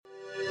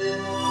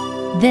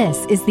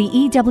This is the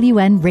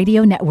EWN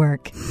Radio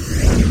Network.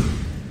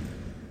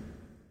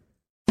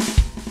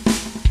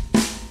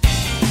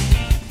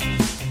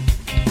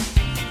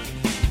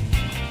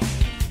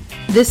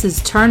 This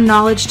is Turn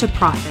Knowledge to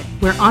Profit,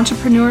 where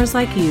entrepreneurs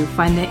like you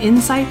find the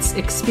insights,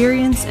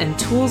 experience, and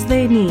tools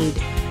they need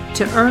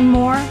to earn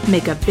more,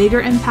 make a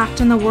bigger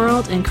impact in the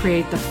world, and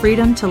create the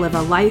freedom to live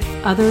a life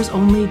others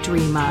only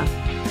dream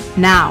of.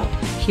 Now,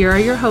 here are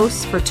your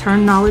hosts for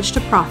Turn Knowledge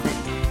to Profit,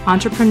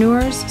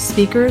 entrepreneurs,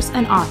 speakers,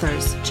 and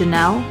authors,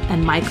 Janelle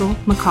and Michael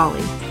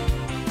McCauley.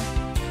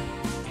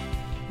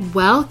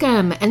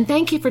 Welcome, and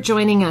thank you for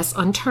joining us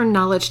on Turn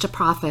Knowledge to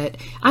Profit.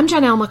 I'm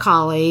Janelle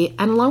McCauley,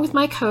 and along with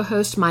my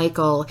co-host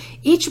Michael,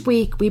 each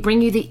week we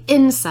bring you the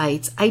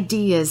insights,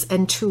 ideas,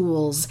 and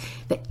tools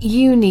that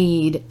you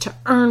need to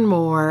earn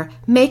more,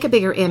 make a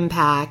bigger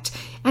impact,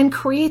 and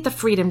create the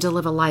freedom to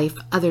live a life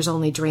others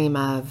only dream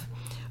of.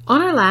 On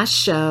our last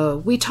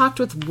show, we talked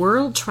with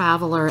world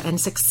traveler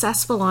and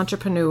successful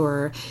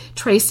entrepreneur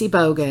Tracy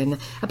Bogan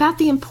about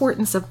the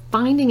importance of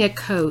finding a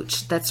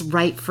coach that's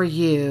right for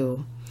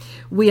you.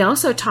 We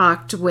also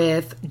talked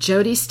with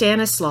Jody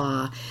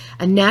Stanislaw,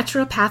 a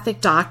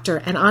naturopathic doctor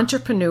and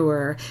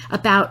entrepreneur,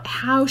 about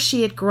how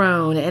she had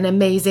grown an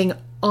amazing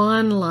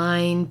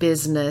online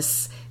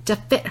business to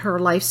fit her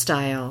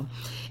lifestyle.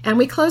 And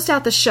we closed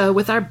out the show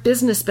with our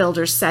Business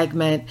Builders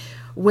segment,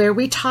 where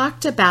we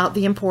talked about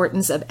the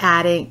importance of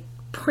adding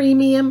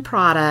premium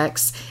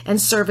products and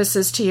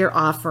services to your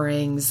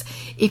offerings.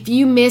 If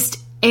you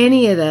missed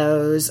any of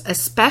those,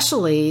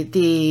 especially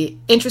the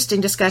interesting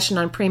discussion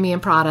on premium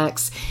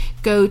products,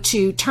 go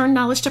to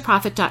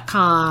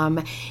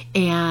turnknowledgetoprofit.com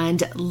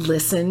and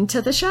listen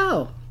to the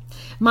show.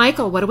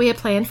 Michael, what do we have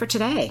planned for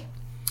today?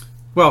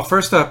 Well,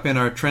 first up in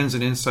our Trends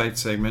and Insights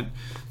segment,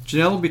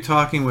 Janelle will be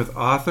talking with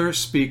author,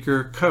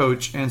 speaker,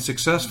 coach, and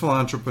successful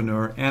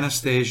entrepreneur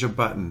Anastasia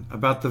Button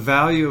about the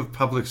value of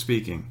public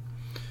speaking.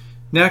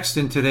 Next,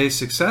 in today's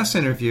success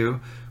interview,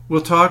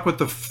 we'll talk with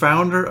the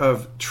founder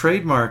of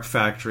Trademark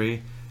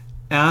Factory,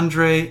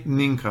 Andrei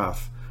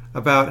Mincov,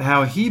 about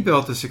how he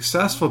built a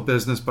successful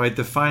business by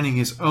defining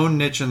his own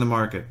niche in the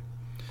market.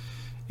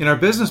 In our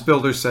Business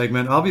Builders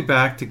segment, I'll be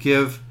back to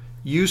give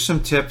you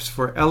some tips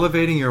for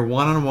elevating your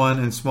one-on-one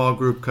and small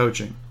group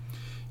coaching.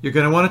 You're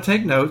going to want to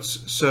take notes,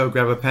 so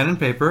grab a pen and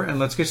paper and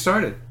let's get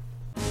started.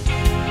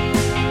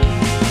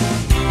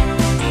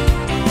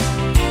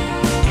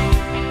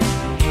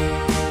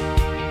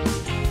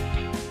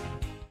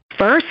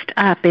 First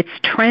up, it's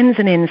Trends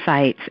and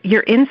Insights.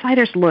 Your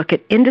insiders look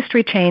at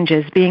industry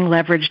changes being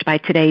leveraged by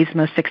today's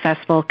most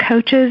successful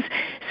coaches,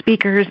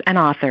 speakers, and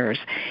authors.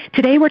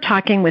 Today we're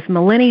talking with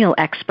millennial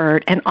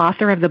expert and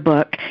author of the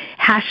book,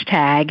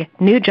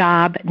 #New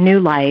Job,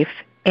 New Life,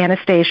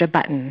 Anastasia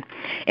Button.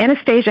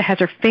 Anastasia has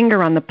her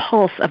finger on the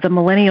pulse of the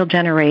millennial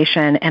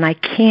generation, and I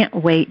can't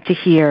wait to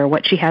hear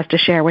what she has to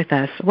share with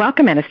us.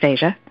 Welcome,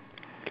 Anastasia.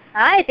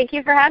 Hi, thank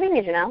you for having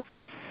me, Janelle.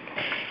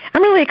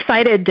 I'm really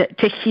excited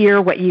to hear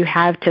what you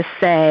have to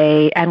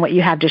say and what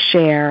you have to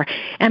share.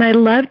 And I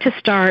love to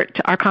start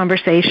our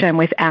conversation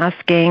with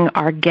asking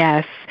our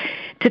guests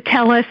to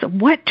tell us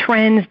what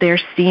trends they're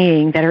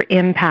seeing that are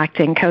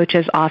impacting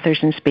coaches, authors,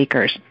 and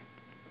speakers.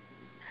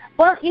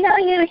 Well, you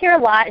hear a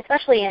lot,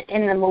 especially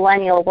in the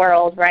millennial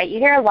world, right? You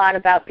hear a lot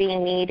about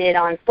being needed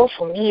on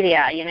social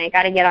media. You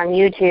got to get on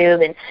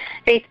YouTube and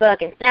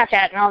Facebook and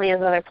Snapchat and all these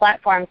other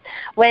platforms.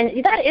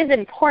 When that is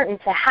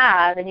important to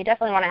have, and you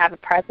definitely want to have a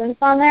presence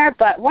on there.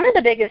 But one of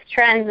the biggest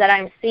trends that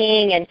I'm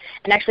seeing and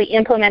actually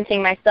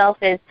implementing myself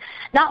is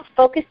not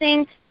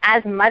focusing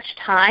as much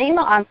time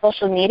on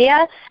social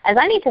media as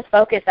I need to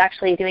focus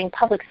actually doing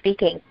public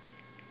speaking.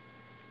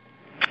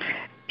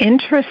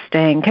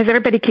 Interesting, because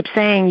everybody keeps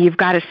saying you've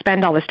got to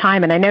spend all this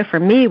time, and I know for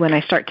me, when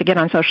I start to get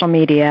on social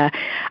media,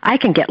 I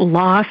can get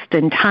lost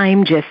and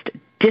time just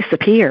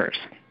disappears.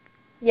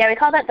 Yeah, we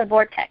call that the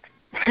vortex.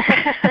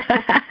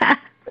 Yeah,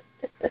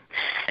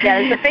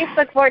 it's the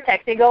Facebook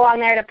vortex. You go on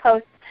there to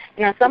post,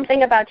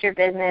 something about your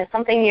business,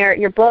 something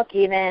your book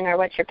even, or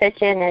what you're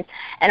pitching,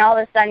 and all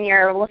of a sudden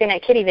you're looking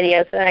at kitty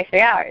videos for the next 3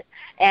 hours.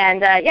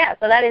 And,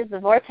 so that is the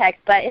vortex,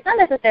 but it's not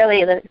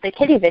necessarily the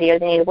kitty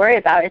videos you need to worry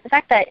about. It's the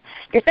fact that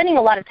you're spending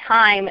a lot of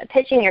time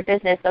pitching your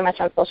business so much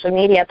on social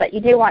media, but you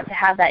do want to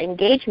have that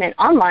engagement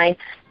online.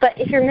 But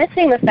if you're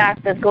missing the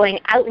fact of going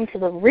out into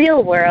the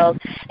real world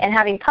and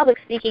having public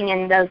speaking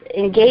and those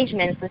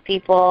engagements with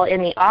people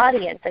in the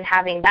audience and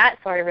having that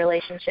sort of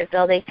relationship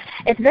building,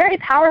 it's very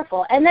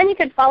powerful. And then you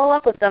could follow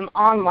up with them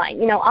online.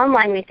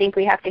 Online we think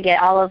we have to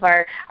get all of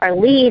our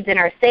leads and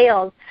our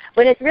sales,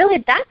 but it's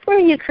really, that's where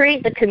you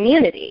create the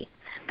community.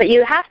 But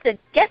you have to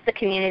get the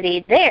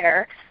community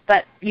there,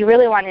 but you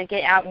really want to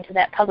get out into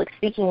that public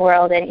speaking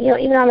world, and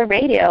even on the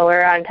radio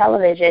or on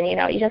television,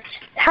 you just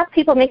have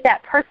people make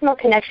that personal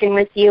connection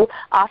with you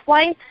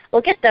offline.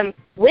 We'll get them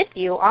with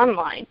you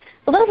online.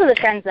 So those are the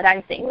trends that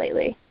I'm seeing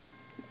lately.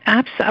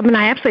 I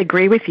absolutely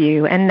agree with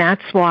you, and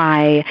that's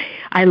why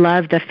I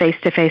love the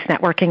face-to-face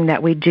networking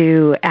that we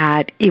do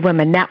at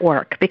eWomen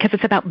Network, because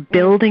it's about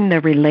building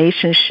the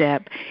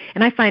relationship.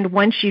 And I find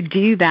once you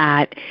do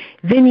that,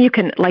 then you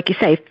can, like you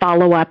say,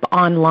 follow up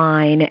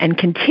online and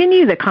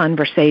continue the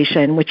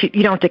conversation, which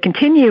you don't have to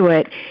continue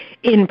it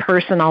in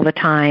person all the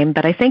time,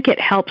 but I think it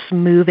helps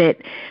move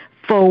it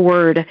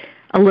forward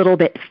a little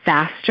bit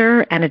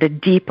faster and at a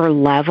deeper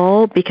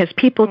level, because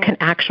people can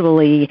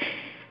actually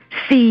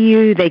see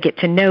you, they get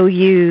to know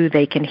you,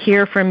 they can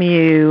hear from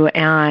you,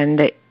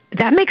 and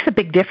that makes a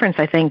big difference,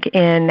 I think,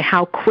 in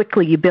how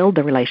quickly you build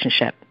the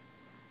relationship.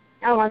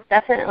 Oh, most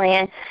definitely.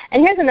 And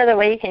here's another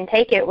way you can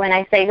take it when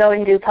I say go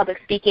and do public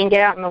speaking, get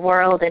out in the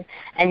world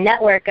and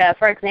network.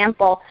 For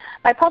example,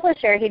 my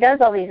publisher, he does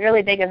all these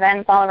really big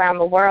events all around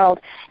the world,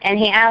 and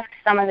he asks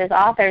some of his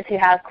authors who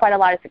have quite a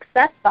lot of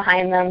success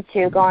behind them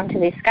to go onto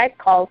these Skype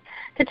calls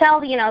to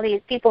tell,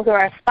 these people who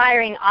are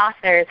aspiring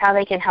authors how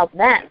they can help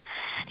them.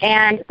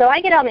 And so I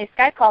get on these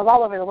Skype calls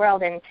all over the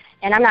world, and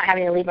I'm not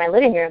having to leave my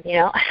living room,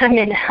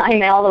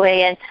 I'm all the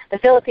way in the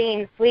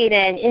Philippines,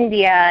 Sweden,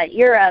 India,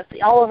 Europe,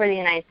 all over the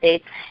United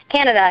States,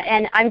 Canada,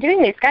 and I'm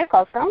doing these Skype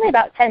calls for only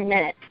about 10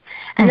 minutes.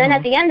 And then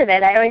at the end of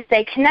it, I always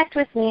say, connect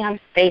with me on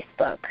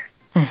Facebook.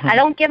 I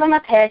don't give them a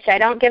pitch. I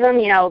don't give them,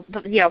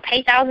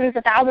 pay thousands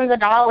of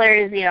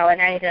dollars,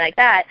 and anything like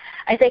that.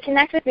 I say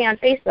connect with me on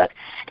Facebook.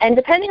 And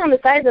depending on the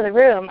size of the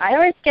room, I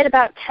always get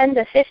about 10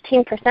 to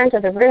 15%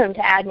 of the room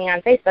to add me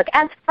on Facebook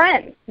as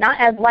friends,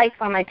 not as likes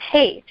on my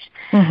page.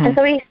 And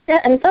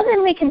so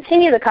then we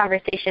continue the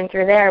conversation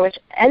through there, which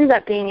ends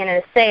up being in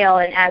a sale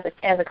and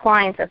as a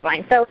client of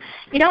mine. So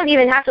you don't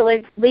even have to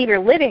leave your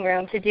living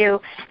room to do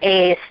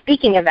a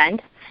speaking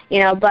event.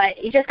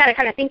 But you just got to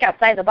kind of think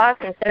outside the box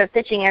instead of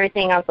pitching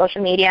everything on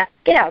social media.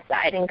 Get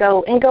outside and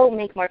go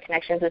make more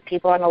connections with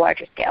people on a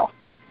larger scale.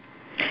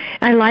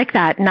 I like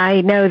that, and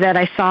I know that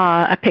I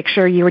saw a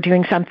picture you were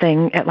doing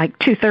something at like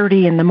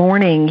 2:30 in the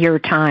morning your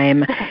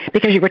time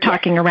because you were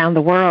talking around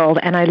the world,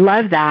 and I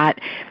love that.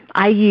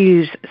 I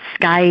use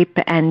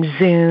Skype and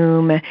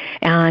Zoom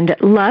and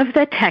love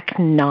the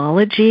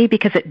technology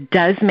because it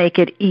does make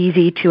it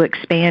easy to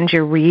expand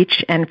your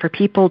reach and for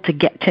people to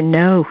get to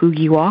know who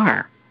you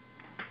are.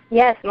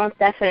 Yes, most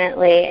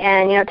definitely.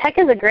 And, tech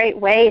is a great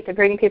way to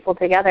bring people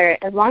together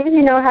as long as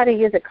you know how to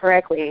use it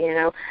correctly.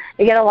 You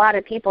get a lot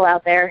of people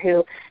out there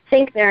who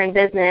think they're in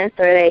business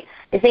or they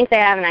think they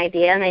have an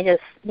idea and they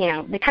just,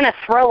 they kind of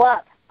throw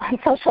up on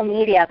social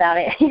media about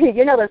it.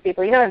 You know those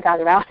people. You know what I'm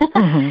talking about.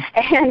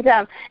 And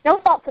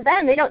no fault to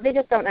them. They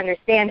just don't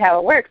understand how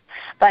it works.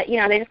 But,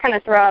 they just kind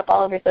of throw up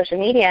all over social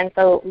media. And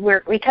so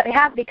we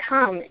have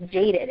become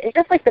jaded. It's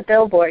just like the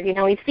billboard.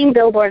 We've seen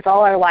billboards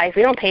all our lives.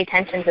 We don't pay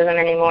attention to them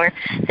anymore.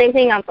 Same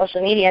thing on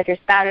social media. If you're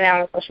spouting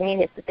out on social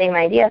media, it's the same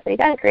idea. So you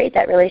got to create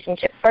that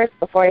relationship first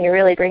before you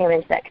really bring them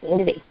into that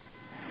community.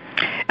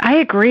 I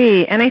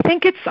agree, and I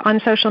think it's on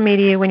social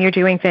media when you're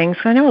doing things.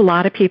 I know a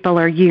lot of people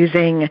are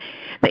using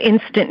the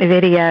instant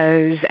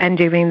videos and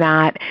doing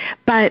that,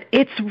 but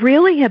it's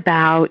really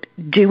about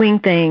doing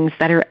things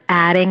that are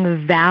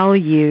adding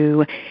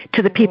value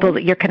to the people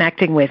that you're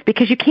connecting with,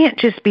 because you can't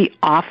just be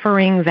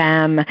offering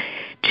them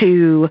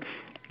to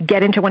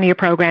get into one of your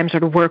programs or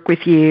to work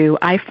with you.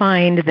 I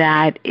find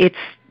that it's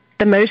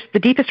the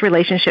deepest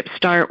relationships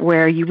start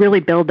where you really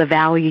build the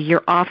value.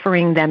 You're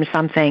offering them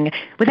something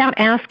without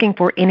asking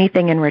for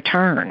anything in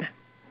return.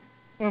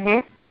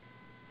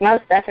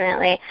 Most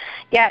definitely.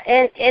 Yeah,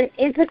 and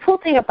it's the cool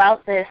thing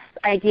about this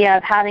idea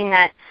of having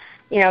that,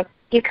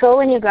 you go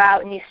and you go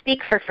out and you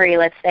speak for free,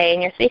 let's say,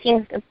 and you're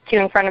speaking to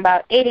in front of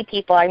about 80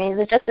 people. I mean,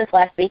 just this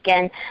last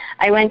weekend,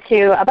 I went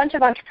to a bunch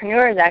of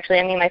entrepreneurs, actually.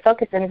 I mean, my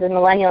focus is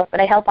millennials,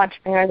 but I help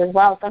entrepreneurs as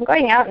well. So I'm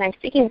going out and I'm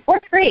speaking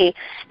for free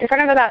in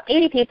front of about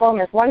 80 people in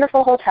this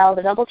wonderful hotel,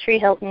 the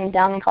DoubleTree Hilton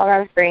down in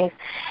Colorado Springs,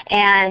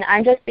 and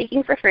I'm just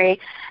speaking for free.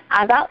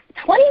 About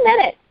 20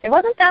 minutes. It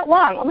wasn't that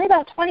long, only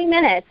about 20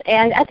 minutes.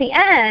 And at the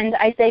end,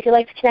 I say, if you'd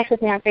like to connect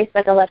with me on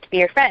Facebook, I'd love to be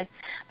your friend.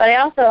 But I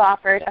also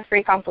offered a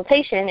free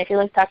consultation if you'd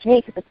like to talk to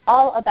me, because it's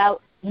all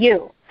about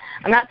you.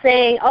 I'm not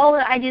saying,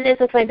 I do this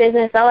with my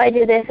business, I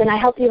do this, and I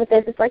help you with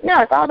this. It's like,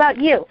 no, it's all about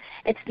you.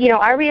 It's,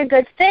 are we a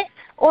good fit?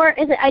 Or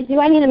is it, do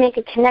I need to make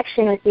a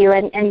connection with you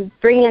and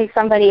bring in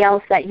somebody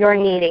else that you're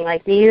needing?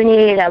 Like, do you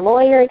need a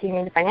lawyer? Do you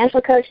need a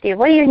financial coach?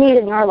 What do you need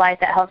in your life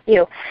that helps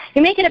you?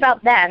 You make it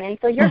about them, and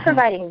so you're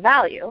providing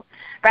value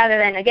rather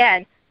than,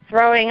 again,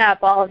 throwing up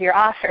all of your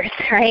offers,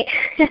 right?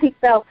 And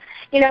so,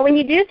 when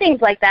you do things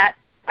like that,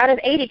 out of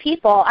 80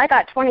 people, I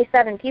got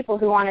 27 people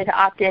who wanted to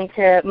opt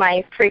into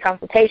my free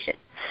consultation.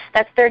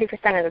 That's 30%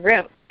 of the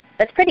room.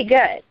 That's pretty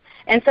good.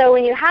 And so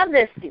when you have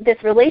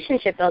this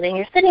relationship building,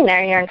 you're sitting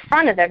there and you're in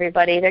front of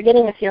everybody. They're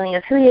getting a feeling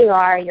of who you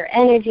are, your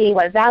energy,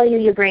 what value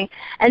you bring,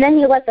 and then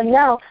you let them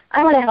know,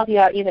 I want to help you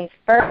out even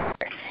further.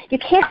 You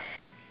can't.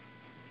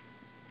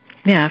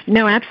 Yeah,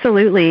 no,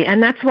 absolutely.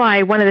 And that's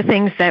why one of the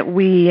things that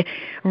we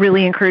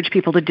really encourage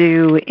people to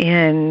do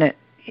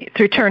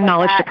through Turn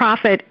Knowledge to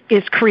Profit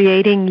is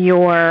creating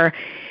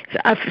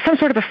some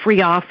sort of a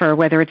free offer,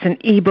 whether it's an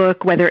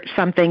ebook, whether it's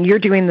something you're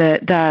doing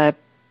the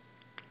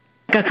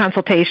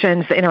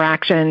consultations,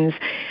 interactions,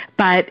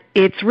 but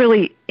it's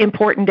really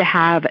important to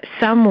have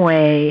some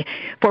way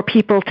for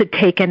people to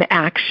take an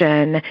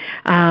action,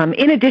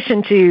 in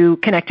addition to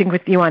connecting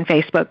with you on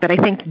Facebook. But I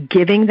think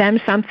giving them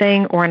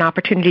something or an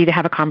opportunity to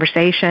have a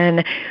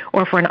conversation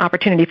or for an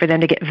opportunity for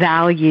them to get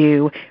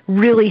value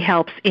really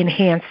helps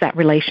enhance that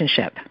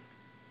relationship.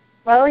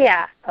 Oh,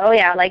 yeah,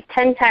 like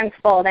 10 times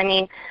fold. I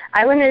mean,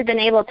 I wouldn't have been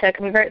able to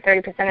convert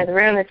 30% of the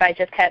room if I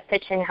just kept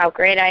pitching how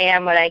great I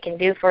am, what I can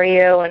do for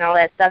you, and all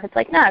that stuff. It's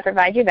like, no, I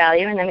provide you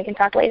value, and then we can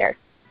talk later.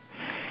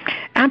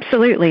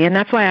 Absolutely, and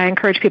that's why I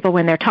encourage people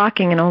when they're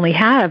talking and only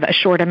have a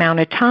short amount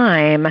of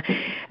time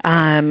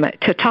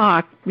to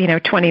talk,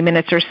 20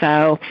 minutes or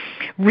so,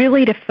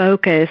 really to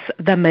focus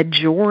the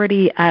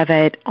majority of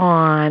it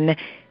on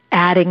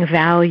adding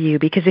value,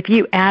 because if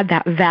you add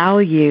that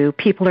value,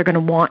 people are going to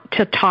want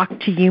to talk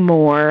to you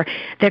more.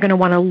 They're going to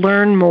want to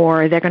learn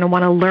more. They're going to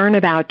want to learn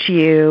about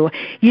you.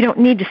 You don't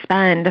need to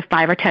spend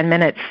 5 or 10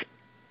 minutes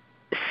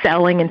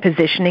selling and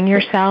positioning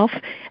yourself.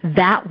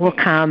 That will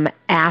come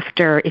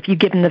after if you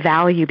give them the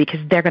value, because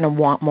they're going to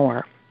want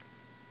more.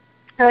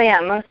 Oh, yeah,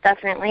 most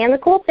definitely. And the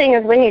cool thing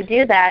is when you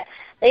do that,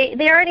 they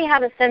already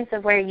have a sense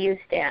of where you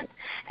stand.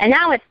 And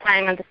now it's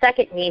time on the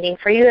second meeting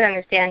for you to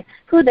understand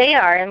who they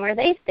are and where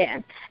they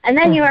stand. And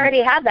then you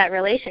already have that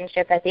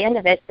relationship at the end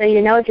of it, so you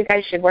know if you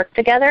guys should work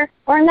together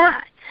or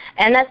not.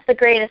 And that's the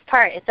greatest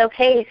part. It's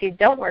okay if you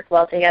don't work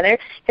well together,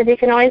 because you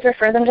can always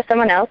refer them to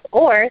someone else,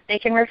 or they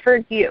can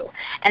refer you.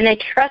 And they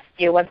trust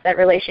you once that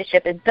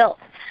relationship is built.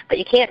 But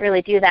you can't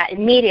really do that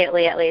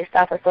immediately, at least,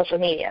 off of social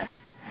media.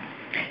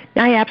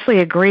 I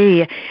absolutely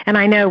agree. And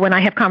I know when I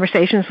have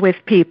conversations with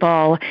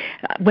people,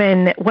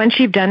 once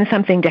you've done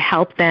something to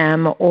help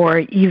them or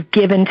you've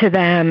given to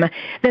them,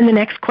 then the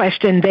next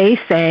question they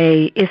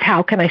say is,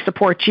 how can I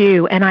support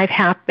you? And I've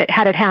had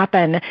it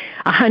happen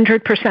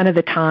 100% of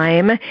the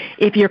time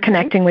if you're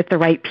connecting with the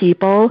right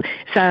people.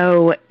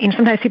 So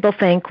sometimes people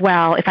think,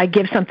 well, if I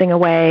give something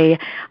away,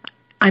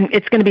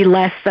 it's going to be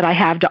less that I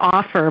have to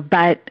offer.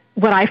 But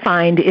what I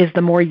find is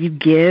the more you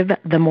give,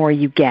 the more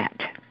you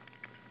get.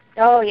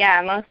 Oh,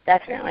 yeah, most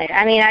definitely.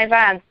 I mean,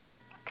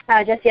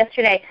 I've just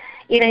yesterday,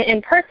 even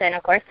in person,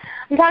 of course,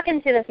 I'm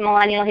talking to this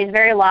millennial. He's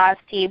very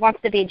lost. He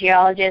wants to be a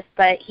geologist,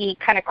 but he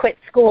kind of quit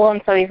school,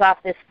 and so he's off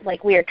this,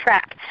 weird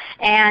track.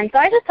 And so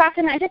I just talked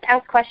to him. I just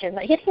asked questions.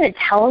 I didn't even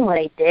tell him what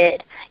I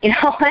did.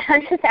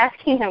 I'm just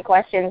asking him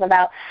questions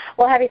about,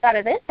 well, have you thought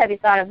of this? Have you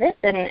thought of this?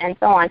 And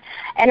so on.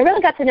 And I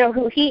really got to know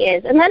who he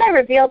is. And then I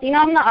revealed,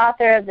 I'm the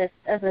author of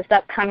this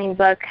upcoming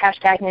book,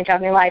 #New Job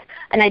New Life,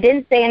 and I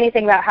didn't say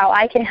anything about how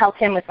I can help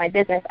him with my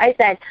business. I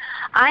said,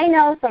 I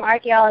know some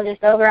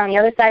archaeologists over on the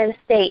other side of the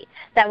state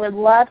that would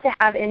love to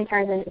have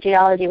interns in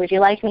geology. Would you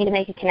like me to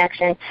make a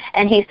connection?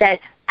 And he said,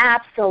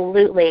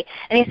 absolutely.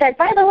 And he said,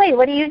 by the way,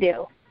 what do you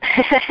do?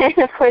 And,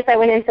 of course, I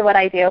went into what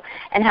I do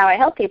and how I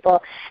help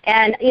people.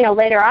 And,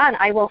 later on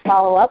I will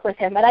follow up with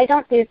him, but I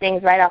don't do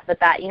things right off the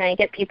bat. You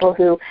get people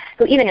who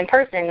even in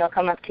person, they'll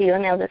come up to you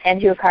and they'll just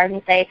hand you a card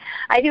and say,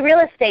 I do real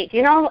estate. Do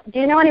you know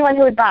anyone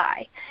who would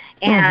buy?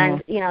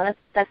 And,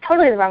 that's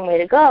totally the wrong way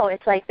to go.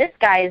 It's like, this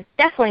guy is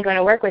definitely going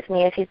to work with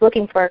me if he's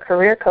looking for a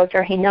career coach,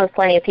 or he knows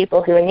plenty of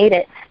people who would need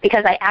it,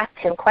 because I asked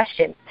him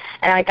questions,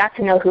 and I got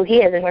to know who he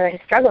is and where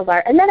his struggles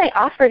are. And then I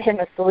offered him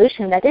a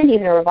solution that didn't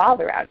even revolve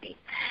around me.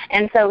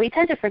 And so we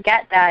tend to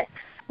forget that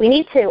we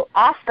need to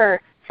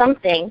offer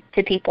something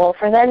to people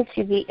for them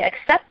to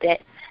accept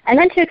it, and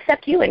then to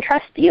accept you and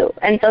trust you.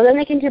 And so then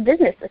they can do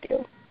business with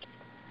you.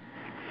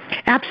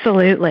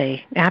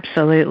 Absolutely.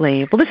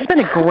 Absolutely. Well, this has been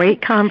a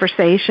great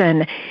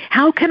conversation.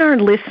 How can our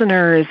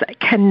listeners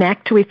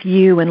connect with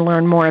you and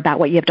learn more about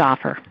what you have to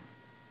offer?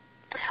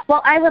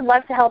 Well, I would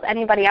love to help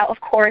anybody out.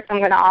 Of course, I'm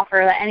going to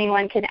offer that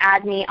anyone can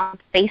add me on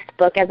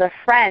Facebook as a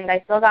friend.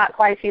 I still got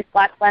quite a few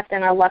slots left,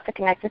 and I'd love to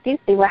connect with you,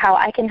 see how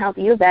I can help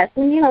you best,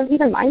 and,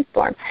 even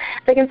mindstorm.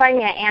 So you can find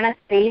me at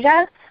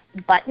Anastasia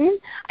Button.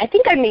 I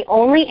think I'm the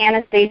only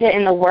Anastasia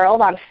in the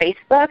world on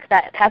Facebook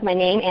that has my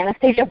name,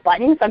 Anastasia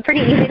Button, so I'm pretty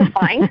easy to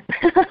find.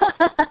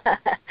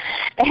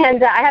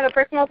 And I have a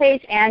personal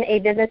page and a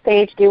business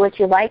page, Do What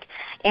You Like,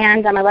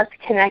 and I'd love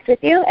to connect with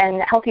you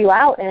and help you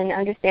out in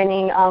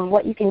understanding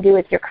what you can do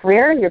with your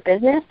career, your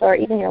business, or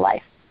even your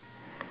life.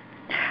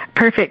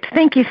 Perfect.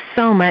 Thank you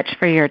so much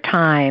for your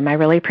time. I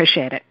really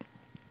appreciate it.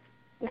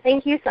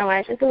 Thank you so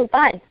much. This was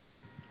fun.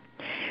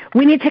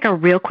 We need to take a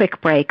real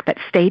quick break, but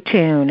stay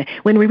tuned.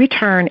 When we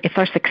return, it's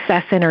our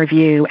success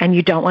interview, and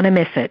you don't want to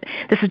miss it.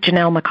 This is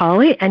Janelle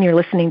McCauley, and you're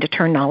listening to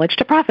Turn Knowledge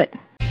to Profit.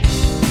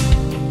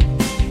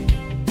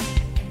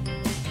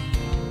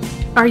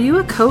 Are you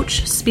a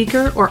coach,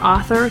 speaker, or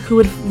author who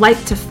would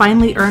like to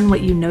finally earn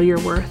what you know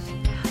you're worth?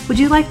 Would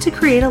you like to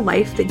create a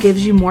life that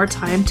gives you more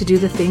time to do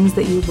the things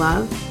that you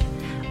love?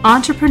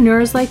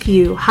 Entrepreneurs like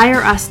you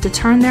hire us to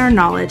turn their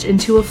knowledge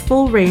into a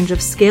full range of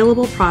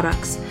scalable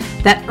products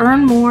that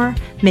earn more,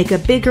 make a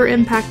bigger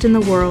impact in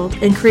the world,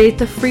 and create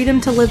the freedom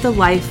to live the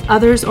life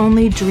others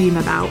only dream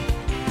about.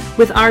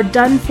 With our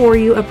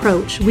done-for-you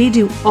approach, we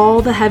do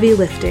all the heavy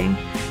lifting,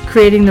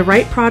 creating the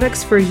right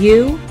products for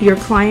you, your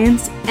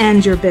clients,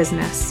 and your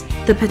business.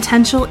 The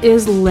potential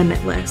is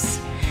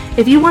limitless.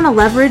 If you want to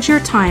leverage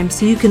your time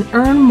so you can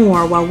earn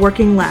more while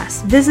working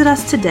less, visit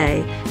us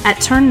today at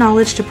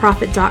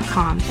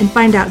turnknowledgetoprofit.com and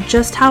find out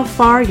just how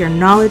far your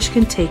knowledge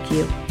can take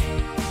you.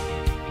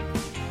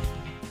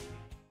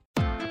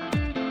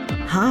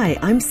 Hi,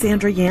 I'm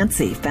Sandra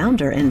Yancey,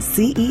 founder and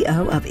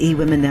CEO of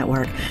eWomen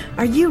Network.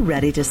 Are you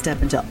ready to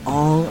step into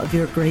all of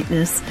your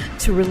greatness,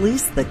 to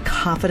release the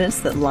confidence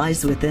that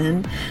lies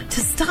within, to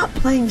stop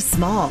playing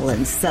small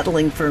and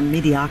settling for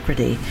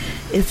mediocrity?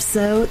 If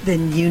so,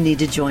 then you need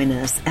to join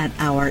us at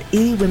our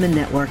eWomen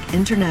Network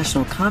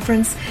International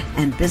Conference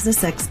and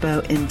Business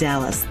Expo in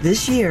Dallas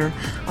this year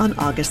on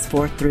August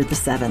 4th through the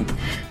 7th.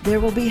 There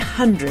will be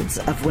hundreds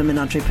of women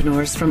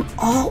entrepreneurs from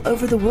all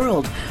over the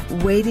world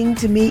waiting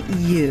to meet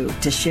you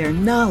to share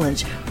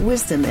knowledge,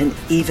 wisdom, and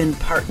even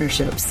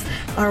partnerships.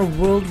 Our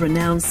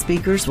world-renowned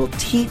speakers will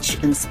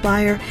teach,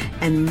 inspire,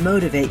 and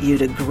motivate you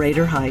to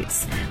greater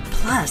heights.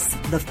 Plus,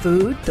 the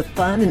food, the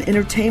fun, and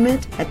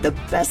entertainment at the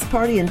best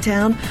party in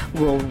town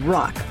will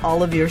rock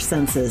all of your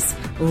senses.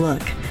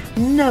 Look,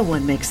 no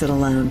one makes it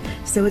alone,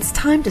 so it's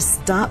time to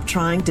stop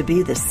trying to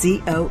be the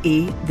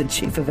COE, the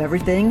chief of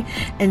everything,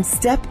 and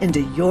step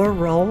into your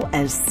role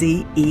as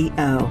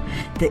CEO.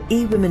 The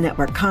eWomen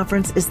Network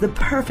Conference is the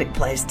perfect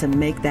place to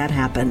make that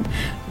happen.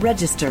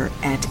 Register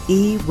at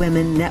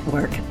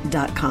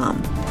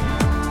ewomennetwork.com.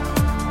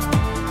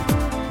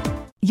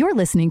 You're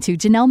listening to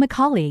Janelle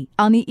McCauley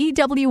on the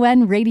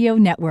EWN Radio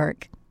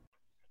Network.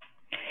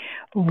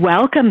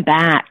 Welcome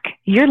back.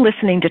 You're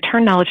listening to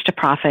Turn Knowledge to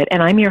Profit,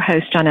 and I'm your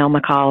host, Janelle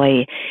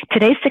McCauley.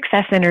 Today's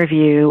success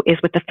interview is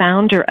with the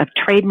founder of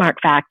Trademark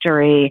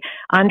Factory,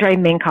 Andrei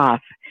Mincov.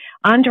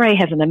 Andrei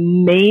has an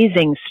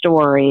amazing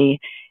story.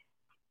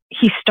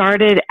 He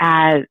started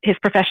as his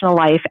professional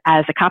life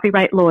as a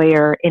copyright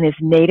lawyer in his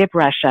native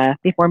Russia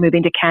before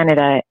moving to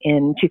Canada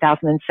in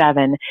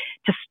 2007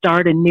 to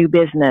start a new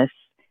business,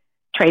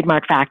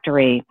 Trademark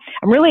Factory.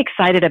 I'm really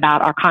excited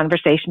about our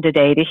conversation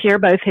today to hear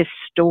both his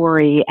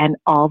story and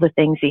all the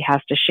things he has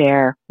to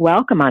share.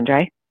 Welcome,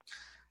 Andrei.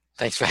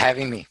 Thanks for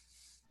having me.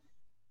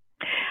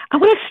 I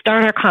want to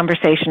start our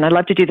conversation. I'd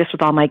love to do this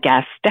with all my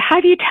guests, to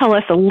have you tell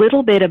us a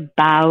little bit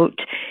about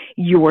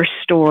your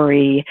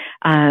story,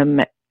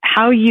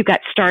 how you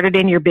got started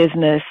in your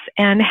business,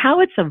 and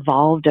how it's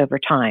evolved over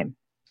time.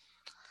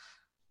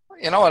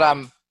 You know what?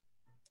 I'm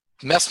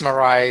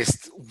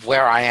mesmerized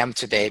where I am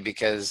today,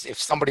 because if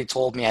somebody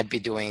told me I'd be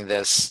doing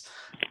this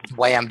the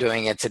way I'm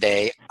doing it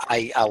today,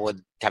 I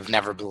would have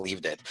never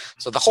believed it.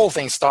 So the whole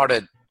thing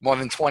started more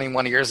than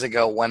 21 years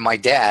ago when my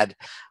dad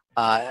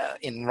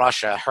in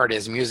Russia heard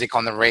his music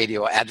on the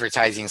radio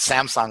advertising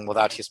Samsung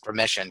without his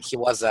permission. He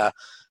was a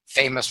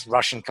famous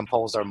Russian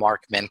composer,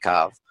 Mark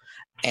Mincov.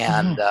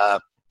 And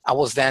I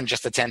was then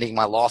just attending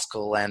my law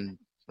school and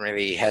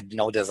really had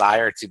no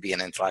desire to be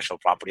an intellectual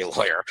property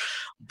lawyer.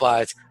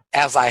 But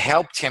as I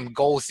helped him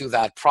go through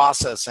that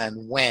process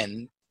and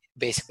win,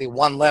 basically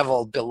one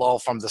level below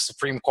from the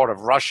Supreme Court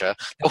of Russia,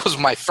 that was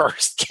my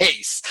first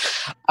case.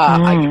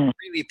 I'm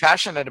really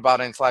passionate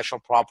about intellectual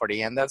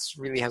property, and that's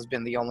really has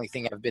been the only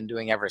thing I've been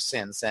doing ever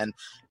since. And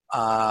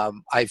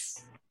I've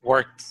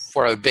worked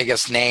for the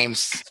biggest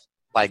names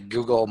like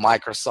Google,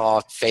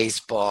 Microsoft,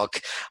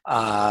 Facebook,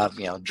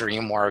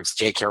 DreamWorks,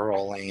 J.K.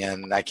 Rowling,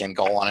 and I can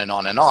go on and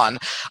on and on,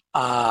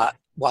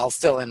 while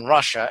still in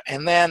Russia.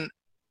 And then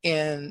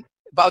in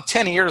about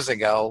 10 years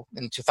ago,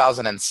 in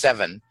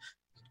 2007,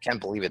 can't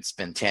believe it's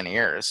been 10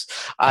 years,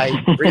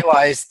 I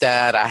realized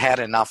that I had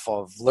enough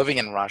of living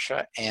in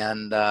Russia,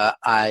 and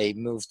I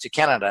moved to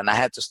Canada, and I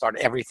had to start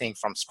everything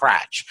from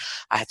scratch.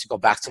 I had to go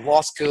back to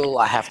law school.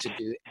 I have to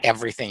do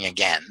everything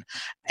again.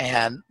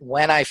 And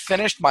when I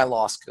finished my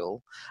law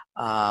school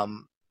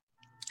and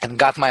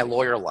got my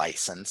lawyer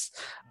license,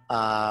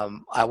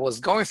 I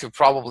was going through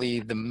probably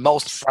the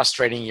most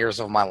frustrating years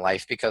of my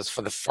life, because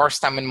for the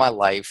first time in my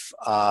life,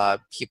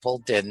 people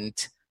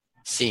didn't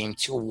seem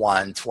to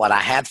want what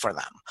I had for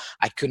them.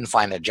 I couldn't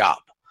find a job,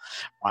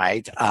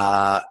 right?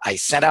 I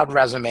sent out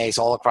resumes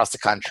all across the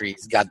country,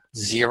 got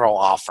 0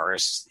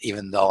 offers,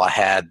 even though I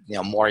had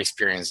more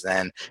experience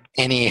than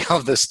any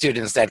of the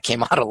students that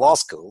came out of law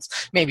schools,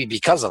 maybe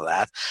because of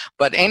that.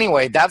 But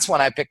anyway, that's when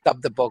I picked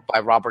up the book by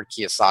Robert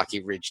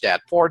Kiyosaki, Rich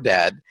Dad, Poor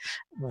Dad,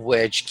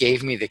 which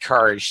gave me the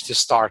courage to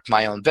start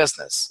my own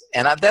business.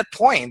 And at that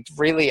point,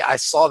 really, I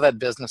saw that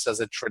business as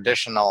a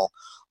traditional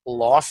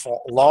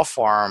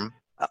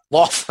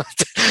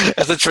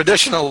as a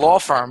traditional law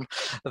firm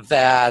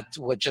that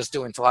would just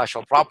do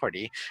intellectual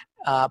property.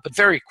 But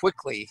very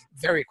quickly,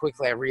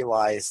 I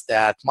realized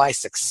that my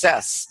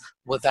success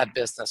with that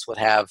business would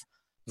have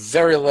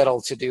very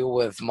little to do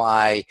with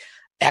my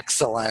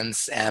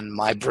excellence and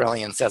my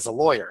brilliance as a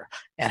lawyer,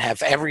 and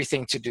have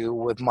everything to do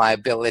with my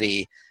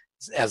ability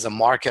as a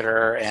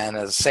marketer and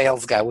as a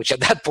sales guy, which at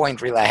that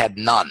point really I had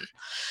none.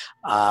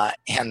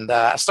 And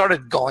I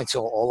started going to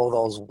all of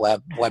those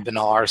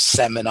webinars,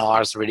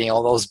 seminars, reading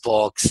all those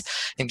books,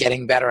 and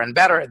getting better and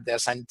better at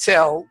this,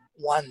 until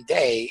one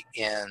day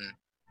in,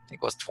 I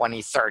think it was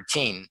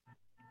 2013,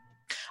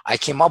 I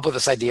came up with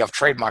this idea of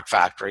Trademark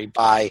Factory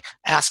by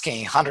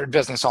asking 100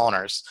 business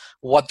owners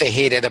what they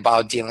hated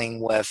about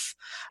dealing with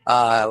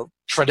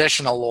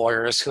traditional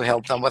lawyers who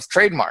helped them with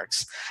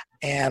trademarks.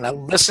 And I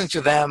listened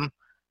to them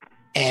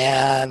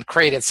and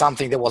created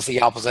something that was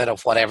the opposite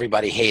of what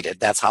everybody hated.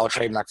 That's how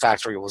Trademark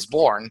Factory was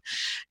born.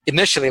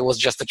 Initially, it was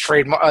just a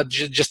trademark,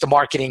 just a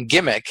marketing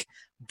gimmick,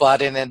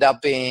 but it ended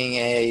up being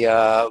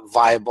a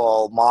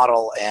viable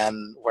model,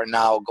 and we're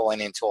now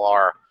going into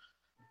our,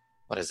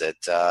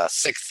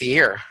 fifth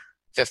year.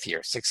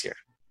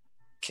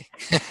 Okay.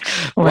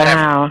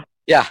 Wow.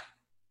 Yeah.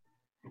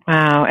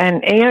 Wow.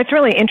 And it's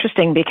really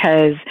interesting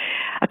because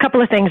a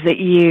couple of things that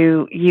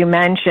you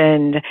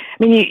mentioned, I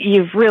mean,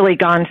 you've really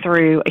gone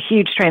through a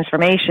huge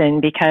transformation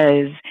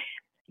because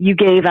you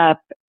gave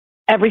up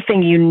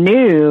everything you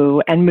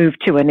knew and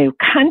moved to a new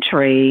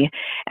country.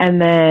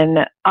 And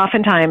then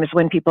oftentimes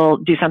when people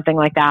do something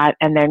like that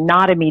and they're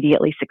not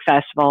immediately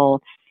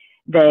successful,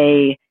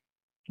 they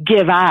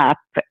give up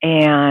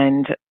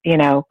and,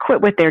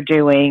 quit what they're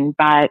doing.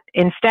 But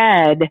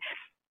instead,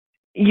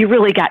 you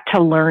really got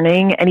to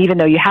learning. And even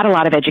though you had a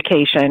lot of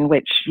education,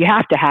 which you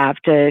have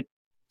to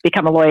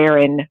become a lawyer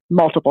in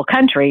multiple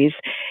countries,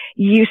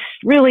 you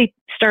really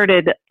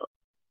started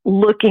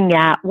looking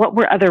at what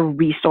were other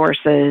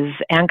resources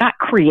and got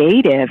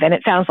creative. And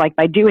it sounds like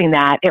by doing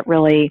that, it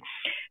really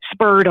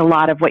spurred a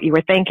lot of what you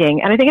were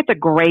thinking. And I think it's a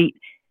great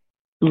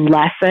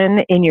lesson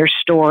in your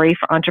story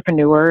for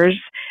entrepreneurs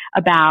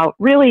about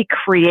really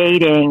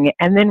creating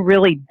and then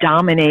really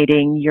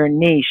dominating your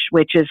niche,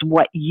 which is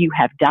what you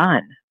have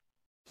done.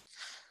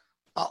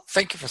 Well,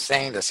 thank you for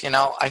saying this.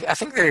 I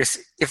think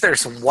if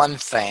there's one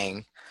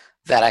thing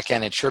that I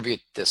can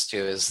attribute this to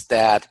is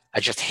that I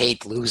just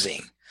hate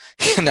losing,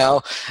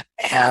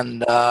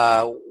 and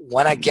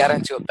when I get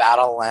into a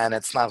battle and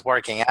it's not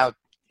working out,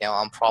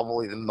 I'm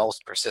probably the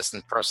most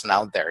persistent person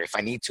out there. If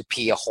I need to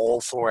pee a hole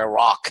through a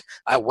rock,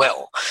 I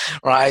will,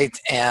 right?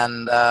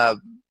 And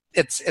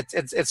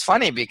it's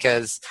funny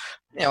because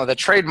the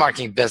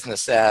trademarking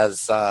business,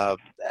 as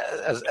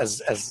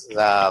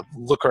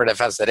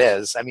lucrative as it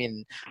is, I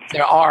mean,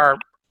 there are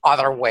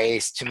other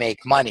ways to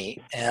make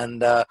money.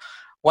 And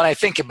when I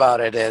think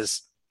about it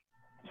is,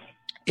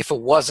 if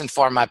it wasn't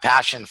for my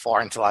passion for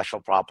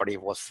intellectual property,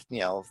 was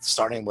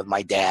starting with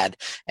my dad,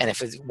 and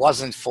if it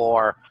wasn't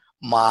for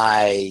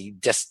my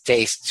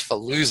distaste for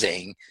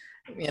losing,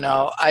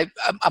 I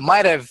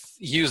might have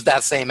used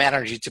that same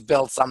energy to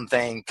build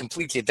something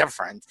completely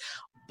different.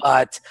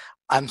 But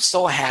I'm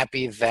so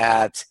happy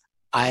that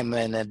I'm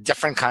in a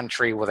different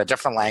country with a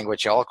different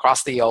language, all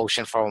across the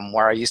ocean from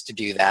where I used to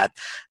do that,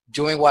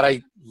 doing what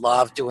I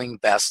love doing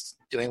best,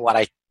 doing what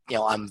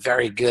I'm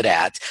very good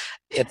at.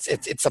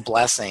 It's a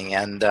blessing,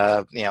 and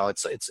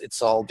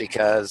it's all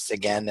because,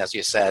 again, as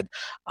you said,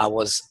 I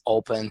was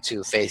open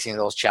to facing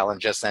those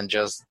challenges and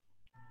just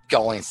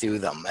going through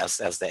them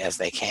as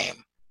they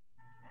came.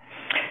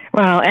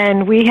 Well,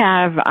 and we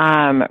have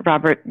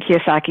Robert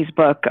Kiyosaki's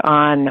book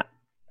on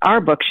our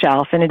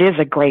bookshelf, and it is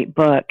a great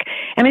book.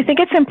 And I think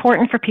it's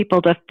important for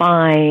people to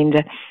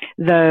find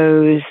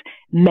those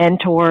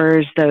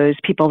mentors, those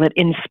people that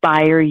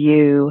inspire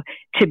you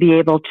to be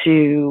able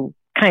to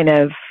kind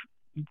of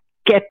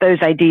get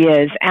those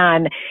ideas.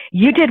 And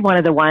you did one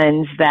of the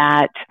ones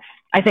that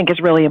I think is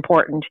really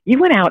important. You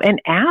went out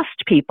and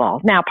asked people.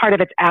 Now, part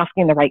of it's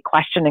asking the right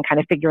question and kind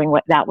of figuring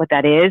what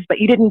that is, but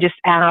you didn't just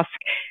ask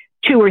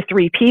 2 or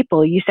 3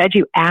 people. You said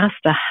you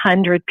asked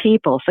 100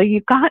 people. So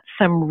you've got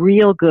some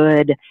real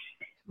good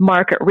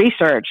market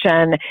research.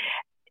 And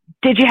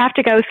did you have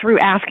to go through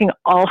asking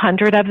all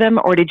 100 of them,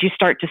 or did you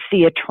start to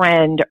see a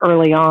trend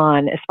early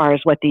on as far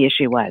as what the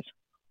issue was?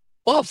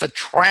 Well, the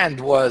trend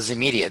was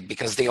immediate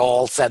because they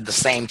all said the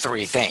same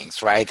 3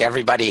 things, right?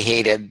 Everybody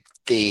hated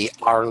the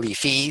hourly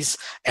fees.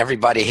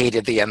 Everybody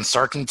hated the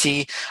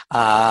uncertainty,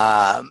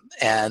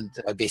 and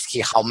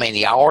basically how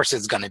many hours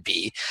it's going to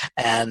be.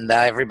 And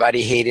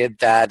everybody hated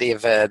that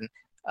even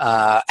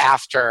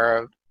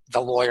after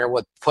the lawyer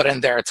would put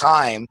in their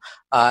time,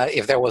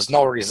 if there was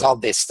no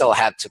result, they still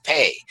had to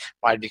pay,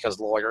 right?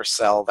 Because lawyers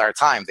sell their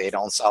time. They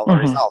don't sell the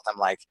result. I'm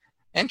like,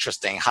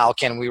 interesting. How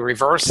can we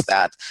reverse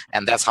that?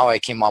 And that's how I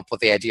came up with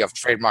the idea of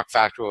Trademark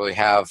Factory, where we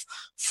have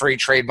free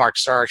trademark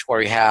search, where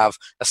we have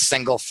a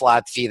single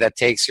flat fee that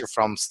takes you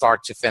from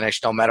start to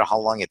finish, no matter how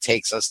long it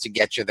takes us to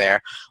get you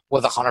there,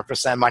 with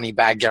 100% money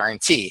back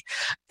guarantee.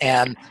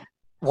 And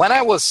when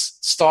I was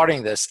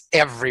starting this,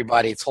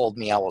 everybody told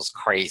me I was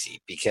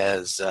crazy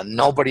because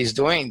nobody's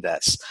doing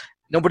this.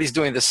 Nobody's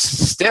doing this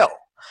still,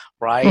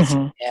 right?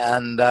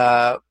 And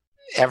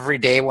every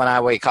day when I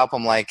wake up,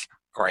 I'm like,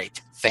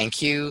 great,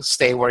 thank you,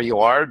 stay where you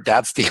are.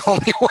 That's the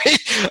only way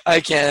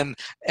I can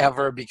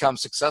ever become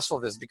successful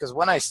at this. Because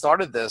when I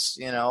started this,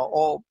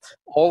 all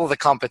of the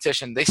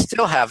competition, they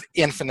still have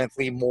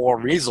infinitely more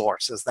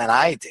resources than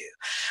I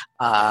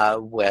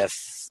do,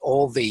 with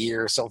all the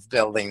years of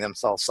building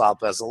themselves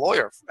up as a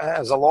lawyer,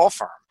 as a law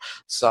firm.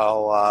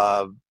 So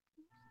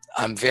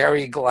I'm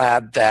very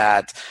glad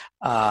that,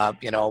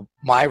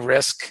 my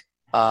risk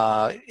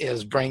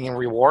is bringing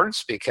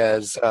rewards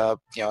because,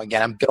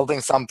 again, I'm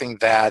building something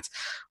that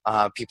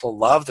people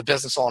love, the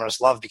business owners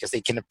love, because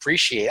they can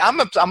appreciate. I'm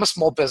a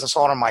small business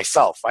owner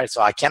myself, right?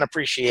 So I can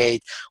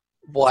appreciate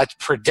what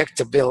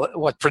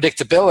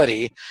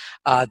predictability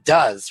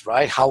does,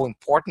 right? How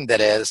important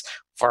it is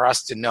for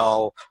us to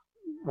know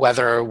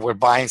whether we're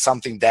buying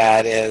something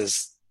that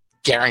is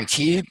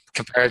guaranteed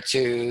compared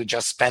to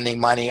just spending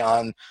money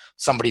on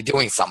somebody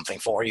doing something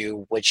for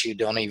you, which you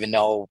don't even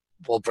know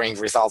will bring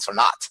results or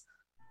not.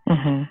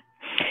 Mm-hmm.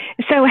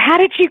 So how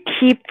did you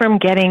keep from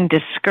getting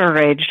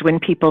discouraged when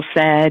people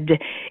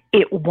said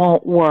it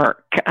won't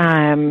work?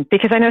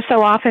 Because I know so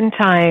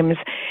oftentimes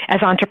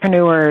as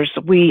entrepreneurs,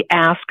 we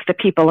ask the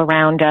people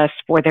around us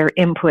for their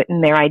input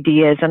and their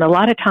ideas. And a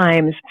lot of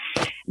times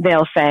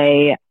they'll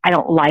say, I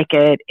don't like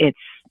it.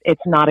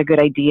 It's not a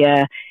good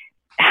idea.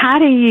 How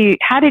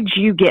did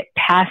you get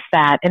past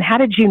that? And how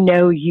did you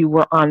know you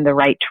were on the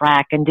right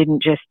track and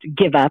didn't just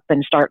give up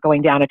and start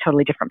going down a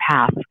totally different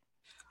path?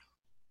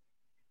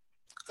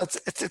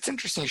 It's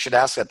interesting you should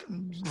ask that.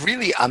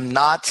 Really, I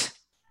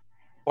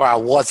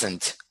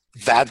wasn't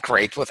that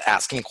great with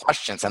asking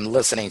questions and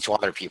listening to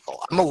other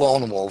people. I'm a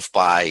lone wolf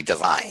by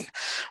design,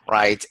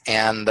 right?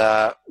 And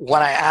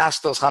when I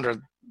asked those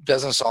 100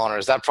 business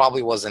owners, that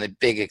probably wasn't a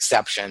big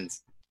exception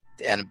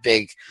and a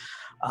big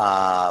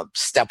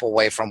step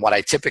away from what I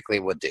typically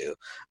would do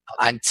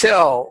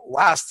until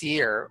last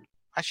December,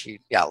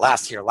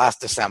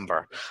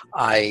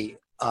 I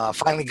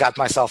finally got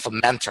myself a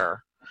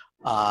mentor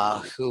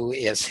who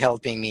is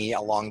helping me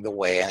along the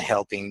way and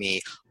helping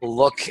me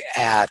look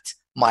at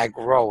my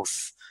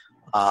growth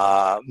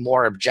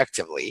more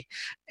objectively.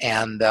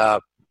 And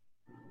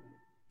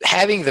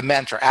having the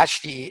mentor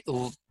actually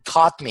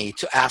taught me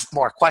to ask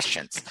more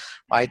questions,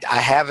 right?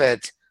 I have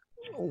it.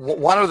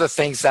 One of the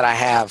things that I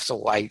have,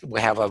 we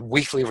have a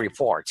weekly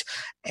report,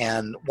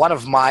 and one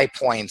of my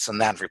points on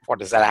that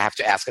report is that I have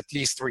to ask at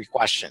least 3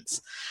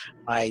 questions,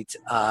 right?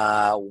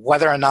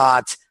 Whether or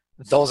not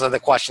those are the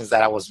questions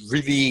that I was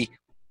really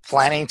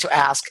planning to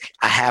ask,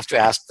 I have to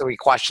ask 3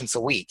 questions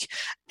a week.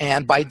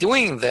 And by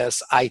doing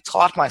this, I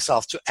taught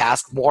myself to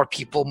ask more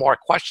people more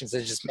questions.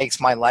 It just makes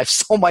my life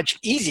so much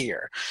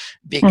easier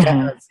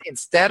because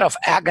instead of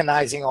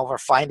agonizing over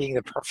finding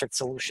the perfect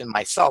solution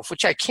myself,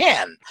 which I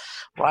can,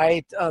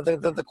 right?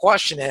 The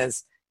question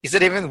is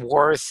it even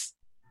worth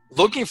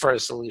looking for a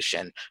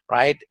solution,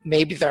 right?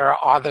 Maybe there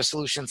are other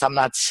solutions I'm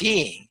not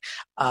seeing.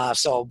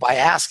 So by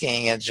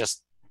asking, it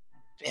just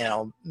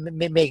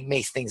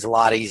makes things a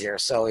lot easier.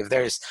 So if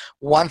there's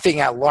one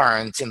thing I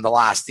learned in the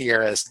last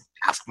year is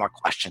ask more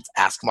questions.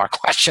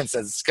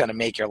 It's going to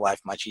make your life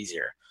much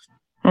easier.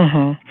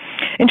 Mm-hmm.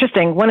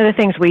 Interesting. One of the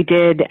things we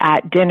did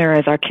at dinner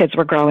as our kids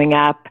were growing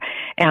up,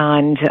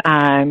 and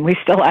we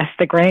still ask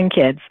the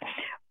grandkids,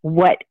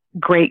 what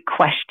great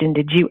question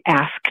did you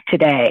ask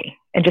today?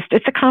 And just,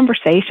 it's a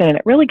conversation, and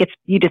it really gets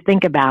you to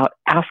think about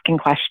asking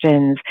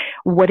questions.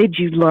 What did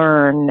you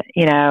learn?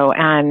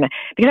 And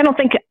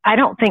because I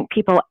don't think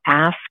people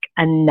ask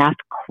enough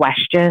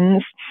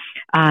questions.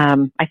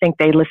 I think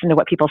they listen to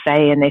what people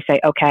say and they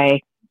say,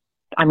 okay,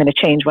 I'm going to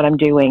change what I'm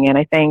doing. And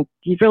I think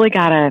you've really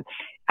got to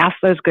ask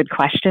those good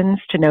questions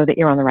to know that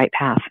you're on the right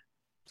path.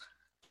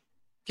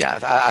 Yeah,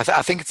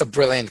 I think it's a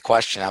brilliant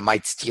question. I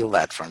might steal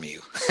that from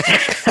you.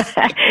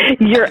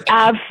 You're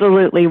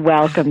absolutely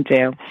welcome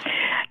to.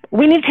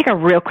 We need to take a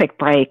real quick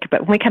break,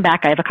 but when we come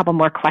back, I have a couple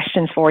more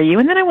questions for you.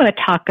 And then I want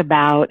to talk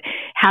about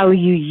how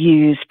you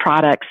use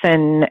products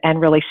and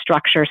really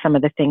structure some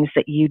of the things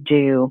that you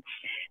do.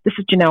 This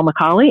is Janelle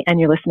McCauley, and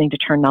you're listening to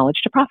Turn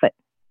Knowledge to Profit.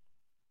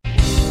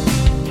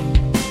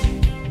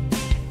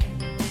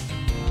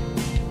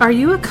 Are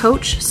you a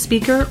coach,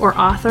 speaker, or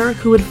author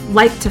who would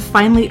like to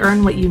finally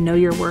earn what you know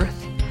you're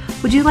worth?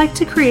 Would you like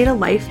to create a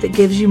life that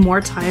gives you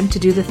more time to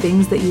do the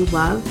things that you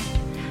love?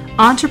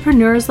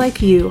 Entrepreneurs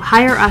like you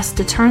hire us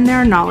to turn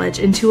their knowledge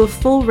into a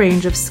full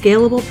range of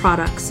scalable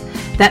products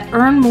that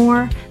earn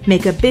more,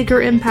 make a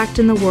bigger impact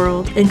in the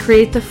world, and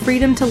create the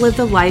freedom to live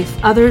the life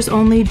others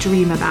only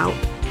dream about.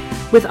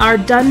 With our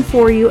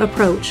done-for-you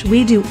approach,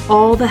 we do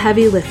all the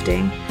heavy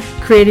lifting,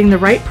 creating the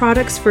right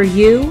products for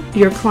you,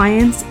 your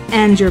clients,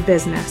 and your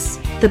business.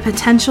 The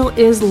potential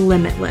is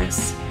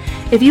limitless.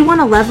 If you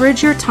want to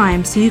leverage your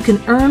time so you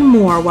can earn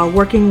more while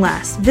working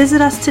less,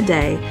 visit us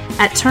today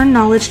at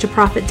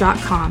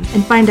turnknowledgetoprofit.com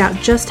and find out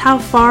just how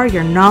far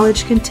your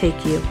knowledge can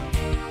take you.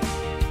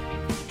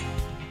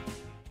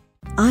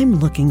 I'm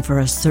looking for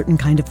a certain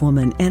kind of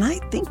woman, and I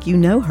think you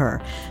know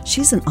her.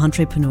 She's an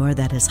entrepreneur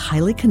that is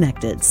highly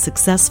connected,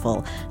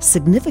 successful,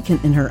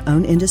 significant in her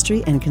own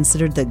industry, and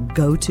considered the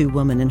go-to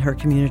woman in her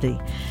community.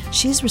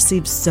 She's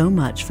received so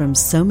much from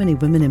so many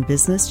women in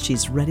business,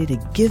 she's ready to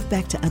give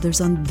back to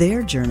others on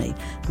their journey,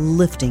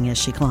 lifting as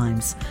she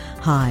climbs.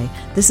 Hi,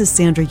 this is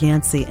Sandra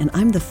Yancey, and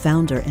I'm the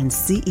founder and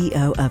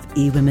CEO of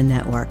eWomen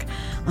Network.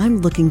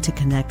 I'm looking to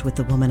connect with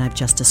the woman I've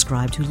just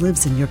described who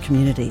lives in your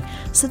community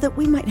so that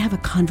we might have a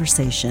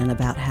conversation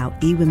about how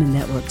eWomen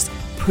Network's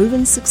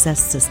proven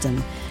success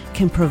system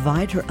can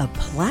provide her a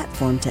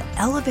platform to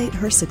elevate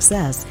her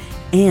success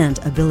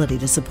and ability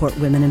to support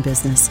women in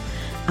business.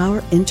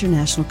 Our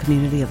international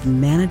community of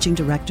managing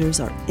directors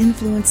are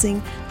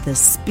influencing the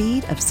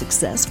speed of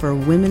success for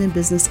women in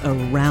business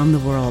around the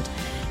world.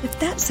 If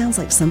that sounds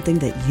like something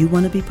that you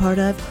want to be part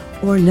of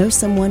or know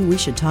someone we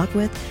should talk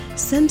with,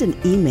 send an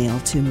email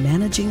to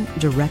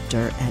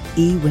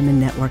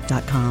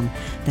managingdirector@eWomenNetwork.com.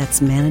 That's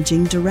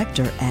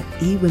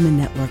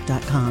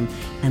managingdirector@eWomenNetwork.com,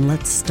 and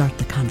let's start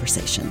the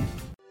conversation.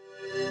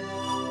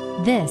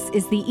 This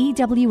is the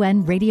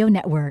EWN Radio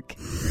Network.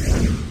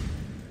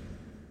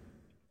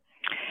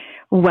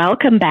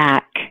 Welcome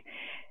back.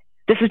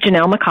 This is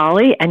Janelle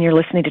McCauley, and you're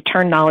listening to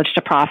Turn Knowledge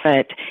to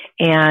Profit.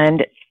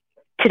 And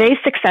today's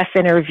success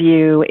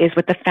interview is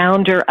with the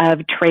founder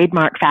of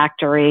Trademark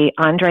Factory,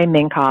 Andrei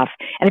Mincov.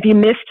 And if you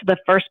missed the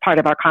first part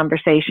of our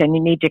conversation,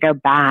 you need to go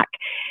back.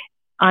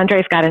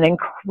 Andrei's got an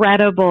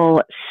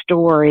incredible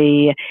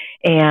story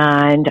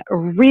and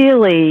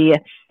really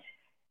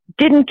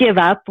didn't give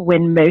up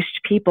when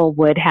most people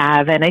would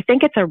have. And I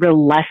think it's a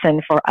real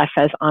lesson for us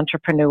as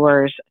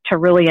entrepreneurs to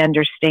really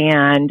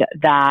understand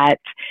that,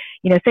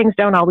 things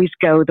don't always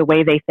go the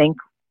way they think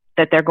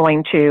that they're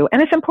going to.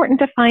 And it's important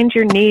to find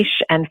your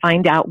niche and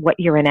find out what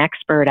you're an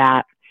expert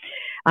at.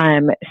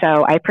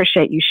 So I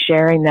appreciate you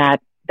sharing that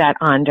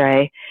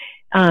Andrei.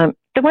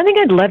 The one thing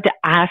I'd love to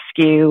ask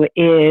you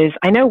is,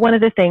 I know one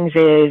of the things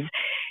is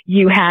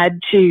you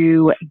had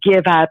to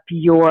give up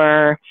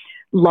your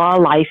law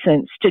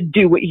license to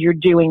do what you're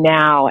doing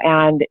now,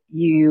 and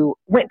you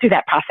went through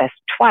that process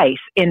twice,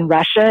 in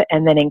Russia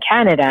and then in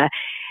Canada.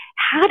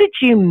 How did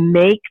you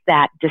make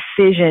that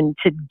decision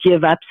to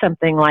give up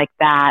something like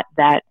that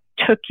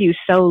took you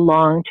so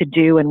long to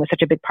do and was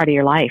such a big part of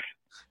your life?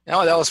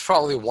 That was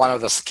probably one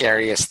of the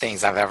scariest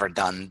things I've ever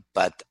done,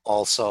 but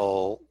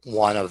also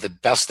one of the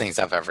best things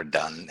I've ever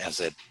done as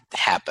it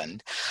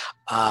happened.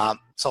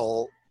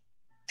 So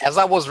as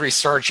I was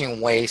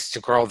researching ways to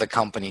grow the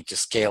company, to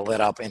scale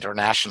it up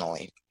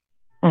internationally,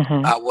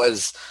 I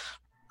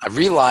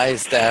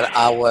realized that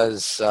I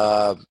was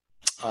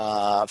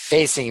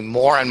facing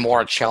more and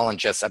more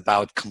challenges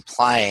about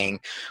complying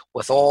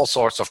with all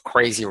sorts of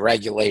crazy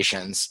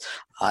regulations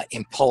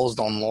imposed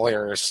on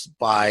lawyers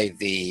by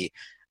the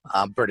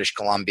British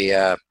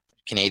Columbia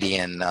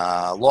Canadian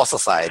Law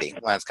Society.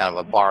 Well, it's kind of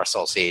a bar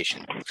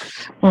association.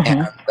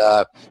 And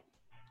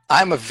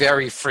I'm a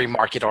very free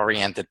market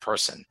oriented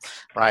person,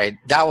 right?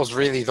 That was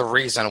really the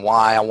reason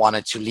why I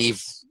wanted to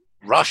leave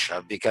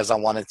Russia, because I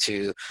wanted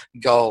to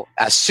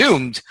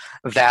assumed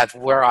that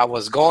where I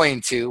was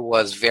going to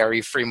was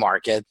very free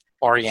market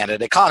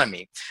oriented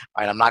economy,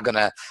 right? I'm not going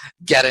to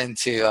get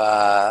into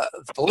the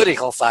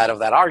political side of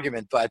that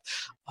argument, but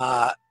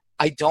I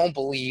don't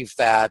believe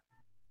that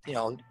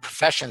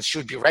professions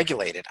should be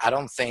regulated. I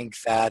don't think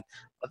that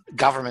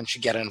government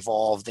should get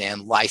involved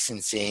in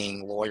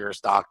licensing lawyers,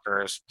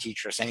 doctors,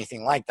 teachers,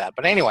 anything like that.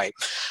 But anyway,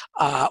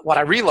 what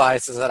I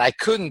realized is that I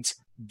couldn't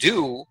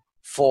do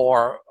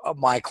for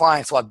my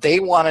clients what they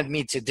wanted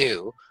me to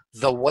do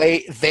the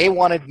way they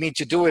wanted me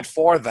to do it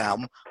for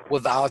them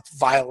without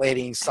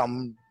violating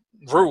some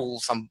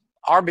rules, some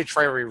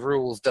arbitrary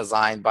rules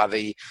designed by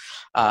the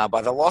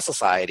Law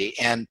Society.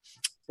 And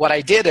what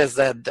I did is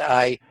that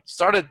I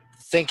started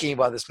thinking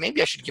about this.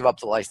 Maybe I should give up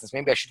the license.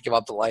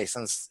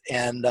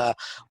 And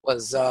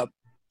was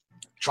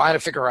trying to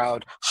figure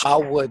out how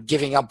would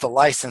giving up the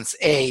license,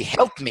 A,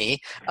 help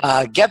me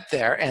get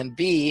there, and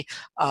B,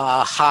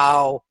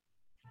 how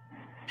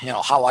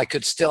I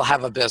could still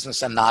have a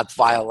business and not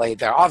violate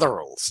their other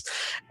rules.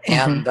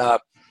 And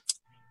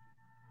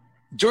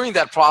during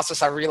that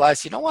process, I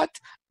realized,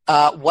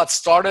 what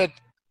started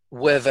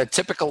with a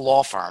typical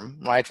law firm,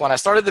 right? When I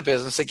started the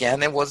business,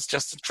 again, it was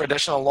just a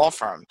traditional law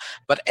firm.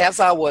 But as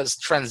I was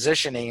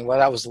transitioning,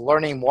 when I was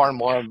learning more and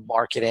more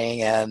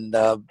marketing and,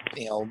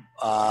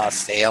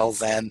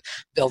 sales and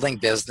building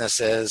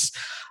businesses,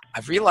 I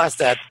realized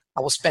that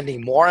I was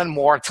spending more and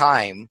more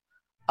time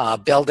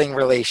building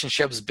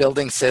relationships,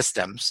 building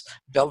systems,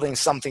 building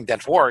something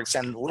that works,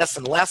 and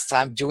less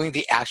time doing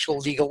the actual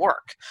legal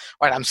work,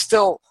 right? I'm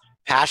still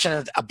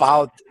passionate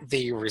about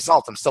the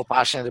result. I'm still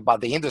passionate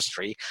about the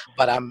industry,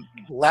 but I'm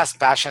less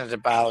passionate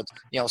about,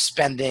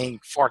 spending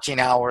 14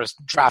 hours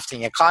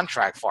drafting a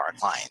contract for a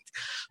client.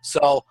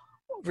 So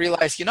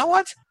realize,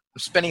 I'm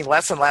spending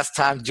less and less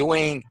time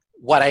doing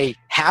what I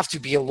have to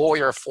be a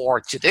lawyer for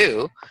to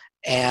do,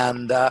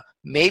 and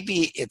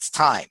maybe it's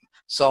time.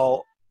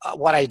 So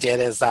what I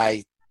did is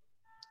I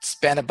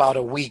spent about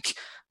a week,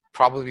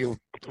 probably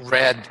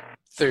read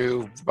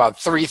through about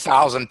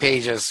 3,000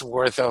 pages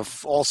worth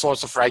of all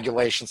sorts of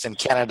regulations in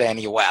Canada and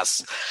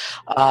US,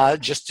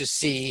 just to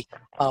see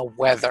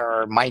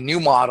whether my new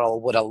model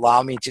would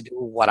allow me to do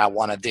what I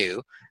want to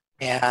do.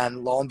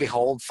 And lo and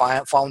behold,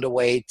 found a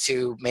way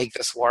to make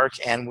this work.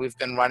 And we've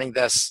been running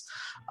this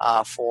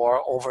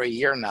for over a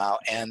year now.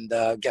 And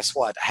guess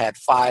what? I had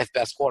 5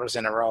 best quarters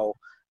in a row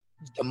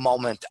the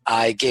moment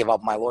I gave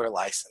up my lawyer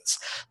license.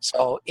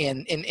 So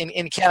in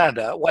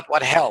Canada,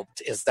 what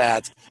helped is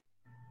that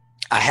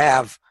I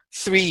have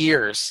 3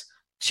 years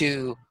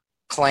to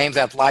claim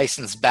that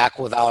license back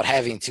without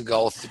having to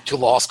go to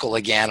law school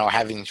again or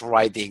having to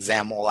write the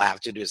exam. All I have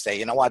to do is say,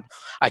 you know what,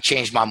 I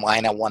changed my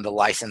mind. I want the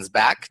license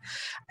back.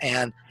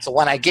 And so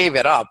when I gave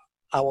it up,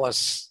 I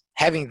was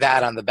having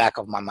that on the back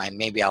of my mind.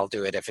 Maybe I'll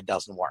do it if it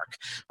doesn't work,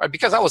 right?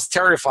 Because I was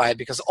terrified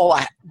because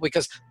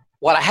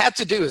what I had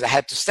to do is I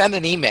had to send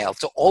an email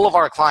to all of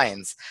our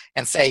clients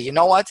and say, you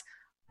know what,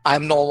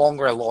 I'm no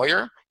longer a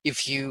lawyer.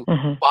 If you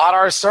bought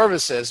our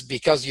services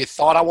because you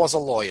thought I was a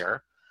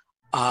lawyer,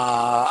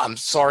 I'm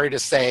sorry to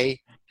say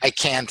I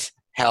can't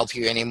help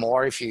you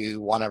anymore. If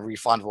you want a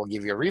refund, we'll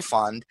give you a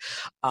refund.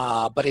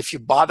 But if you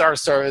bought our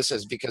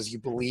services because you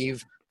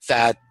believe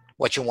that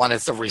what you want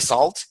is the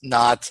result,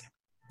 not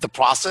the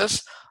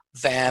process,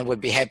 then would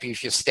be happy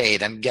if you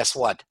stayed. And guess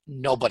what?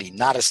 Nobody,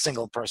 not a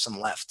single person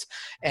left.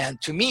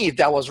 And to me,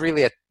 that was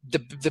really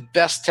the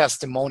best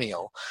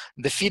testimonial.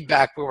 The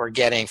feedback we were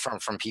getting from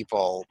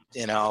people,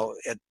 when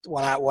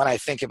I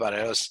think about it,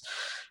 it was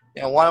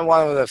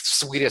one of the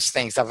sweetest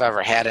things I've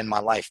ever had in my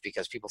life,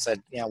 because people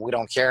said, we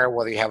don't care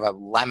whether you have a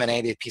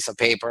laminated piece of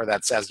paper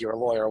that says you're a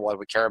lawyer. What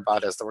we care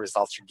about is the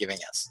results you're giving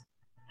us.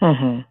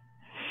 Mm-hmm.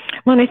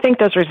 Well, and I think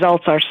those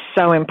results are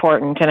so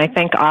important. And I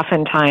think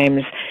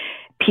oftentimes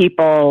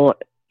people,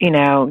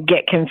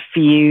 get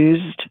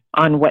confused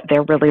on what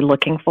they're really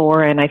looking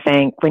for. And I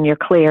think when you're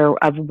clear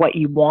of what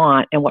you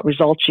want and what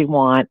results you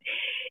want,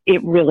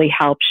 it really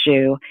helps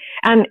you.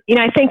 And,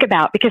 I think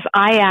about, because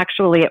I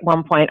actually at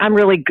one point, I'm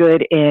really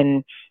good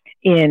in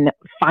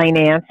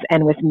finance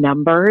and with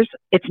numbers.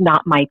 It's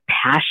not my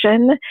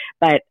passion,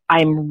 but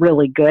I'm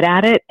really good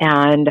at it.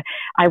 And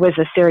I was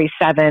a Series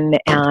 7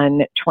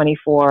 and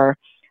 24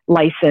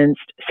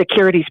 licensed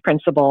securities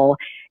principal,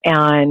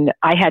 and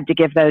I had to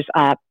give those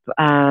up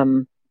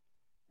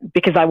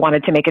because I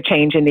wanted to make a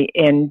change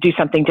and do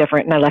something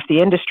different, and I left the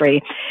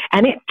industry.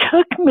 And it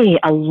took me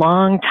a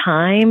long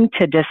time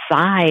to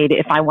decide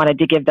if I wanted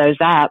to give those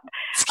up.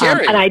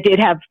 Scary. And I did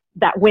have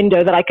that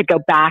window that I could go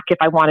back if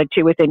I wanted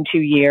to within 2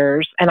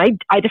 years, and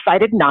I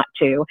decided not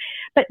to.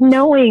 But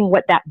knowing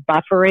what that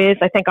buffer is,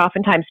 I think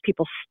oftentimes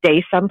people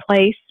stay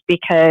someplace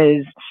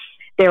because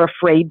they're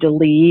afraid to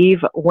leave,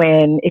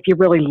 when if you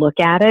really look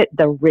at it,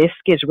 the risk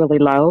is really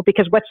low.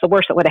 Because what's the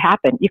worst that would have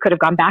happened? You could have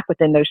gone back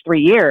within those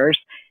 3 years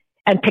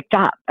and picked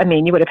up. I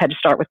mean, you would have had to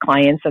start with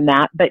clients and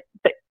that, but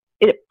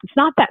it's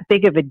not that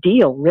big of a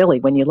deal,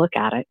 really, when you look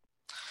at it.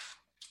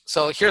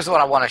 So here's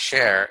what I want to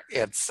share.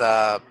 It's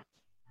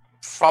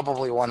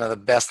probably one of the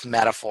best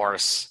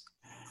metaphors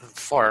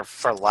for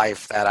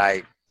life that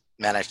I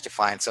managed to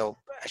find. So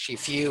actually,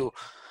 a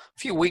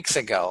few weeks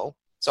ago,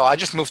 so I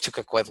just moved to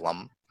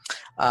Coquitlam,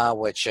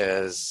 which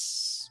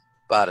is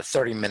about a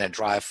 30-minute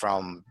drive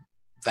from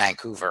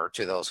Vancouver,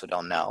 to those who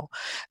don't know.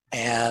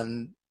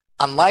 And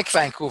unlike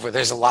Vancouver,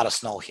 there's a lot of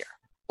snow here,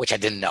 which I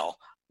didn't know.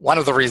 One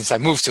of the reasons I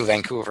moved to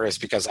Vancouver is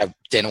because I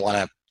didn't want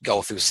to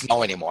go through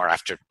snow anymore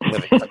after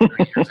living for 30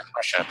 years in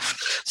Russia.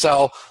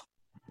 So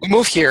we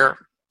moved here,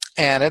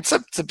 and it's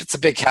a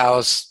big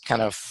house,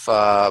 kind of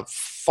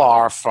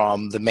far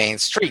from the main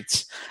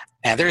streets.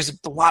 And there's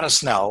a lot of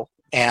snow,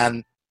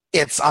 and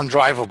it's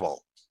undrivable.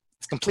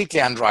 It's completely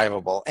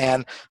undrivable.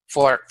 And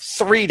for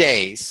 3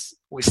 days,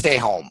 we stay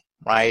home.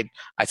 Right?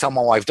 I tell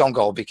my wife, don't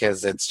go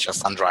because it's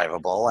just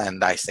undrivable.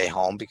 And I stay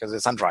home because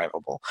it's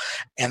undrivable.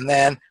 And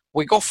then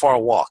we go for a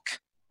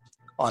walk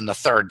on the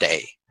third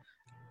day.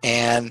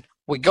 And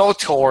we go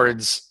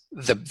towards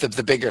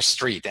the bigger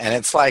street. And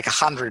it's like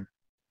 100,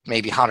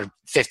 maybe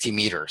 150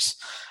 meters,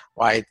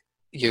 right?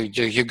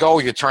 You go,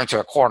 you turn to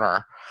a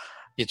corner,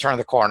 you turn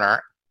the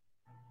corner.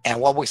 And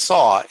what we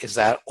saw is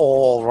that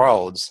all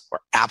roads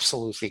were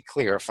absolutely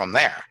clear from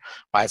there,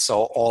 right?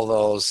 So all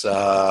those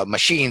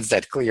machines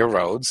that clear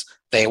roads,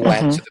 they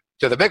went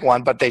to the big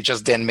one, but they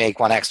just didn't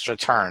make one extra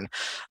turn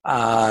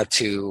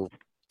to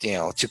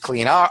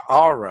clean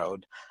our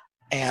road.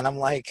 And I'm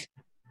like,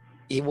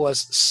 it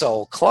was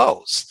so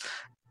close,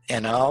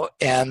 and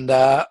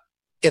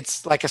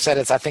it's like I said,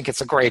 I think it's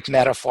a great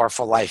metaphor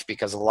for life,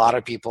 because a lot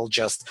of people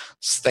just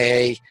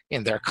stay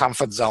in their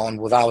comfort zone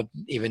without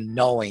even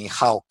knowing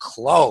how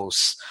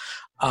close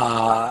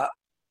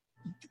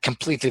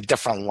completely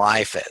different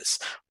life is,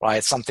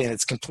 right? Something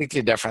that's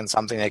completely different,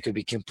 something that could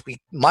be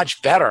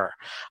much better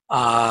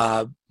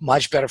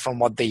from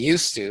what they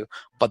used to,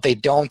 but they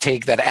don't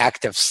take that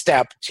active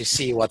step to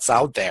see what's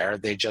out there.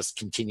 They just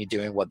continue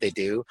doing what they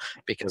do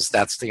because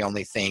that's the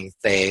only thing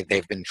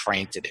they've been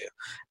trained to do.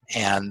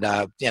 And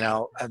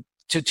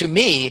to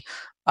me,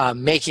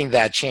 making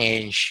that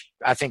change,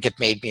 I think it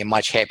made me a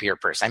much happier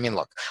person. I mean,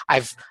 look,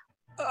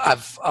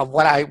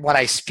 when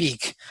I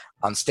speak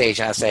on stage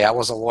and I say I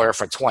was a lawyer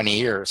for 20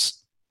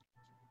 years,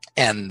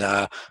 and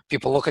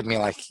people look at me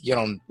like, you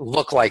don't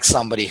look like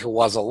somebody who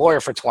was a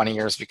lawyer for 20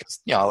 years, because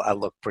I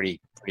look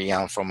pretty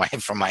young for my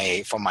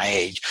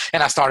age,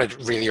 and I started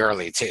really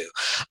early too.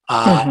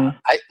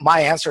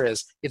 My answer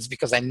is, it's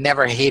because I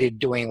never hated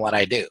doing what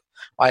I do.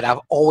 Right?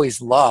 I've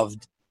always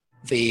loved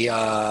the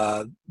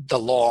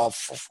law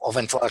of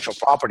intellectual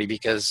property,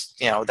 because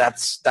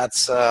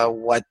that's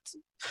what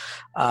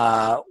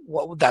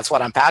That's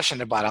what I'm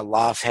passionate about. I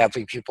love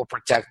helping people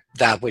protect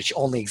that which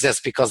only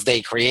exists because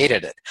they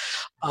created it.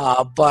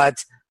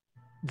 But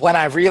when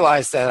I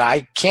realized that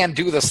I can't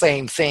do the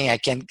same thing, I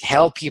can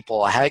help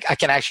people. I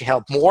can actually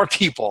help more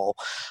people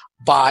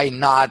by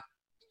not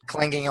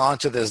clinging on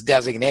to this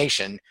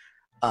designation.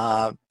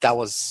 That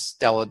was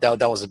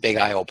a big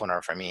eye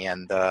opener for me,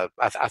 and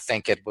I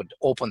think it would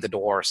open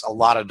a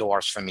lot of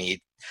doors for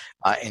me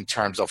in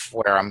terms of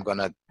where I'm going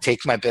to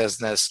take my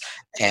business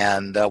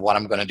and what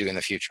I'm going to do in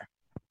the future.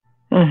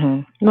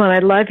 Mm-hmm. Well, I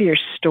love your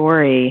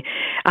story,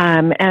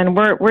 and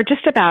we're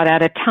just about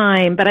out of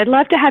time, but I'd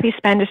love to have you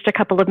spend just a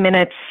couple of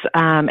minutes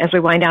as we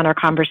wind down our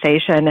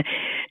conversation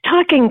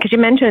talking, because you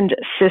mentioned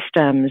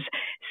systems.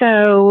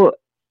 So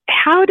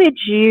how did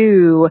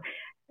you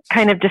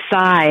kind of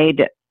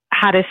decide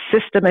how to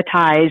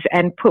systematize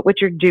and put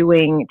what you're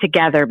doing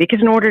together?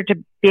 Because in order to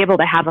be able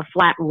to have a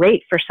flat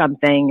rate for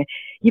something,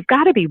 you've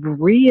got to be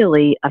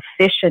really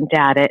efficient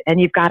at it,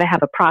 and you've got to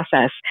have a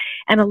process.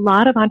 And a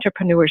lot of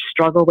entrepreneurs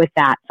struggle with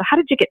that. So how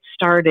did you get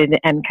started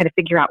and kind of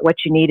figure out what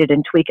you needed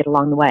and tweak it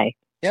along the way?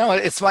 You know,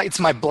 it's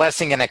my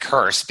blessing and a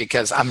curse,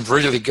 because I'm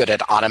really good at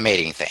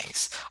automating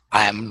things.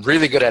 I'm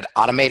really good at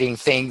automating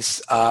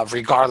things,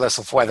 regardless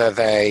of whether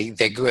they're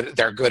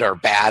good or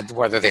bad,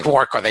 whether they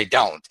work or they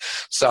don't.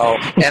 So,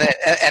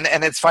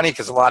 and it's funny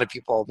because a lot of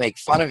people make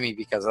fun of me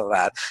because of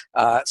that.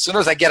 As soon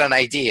as I get an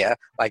idea,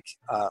 like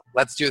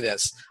let's do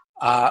this,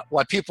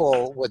 what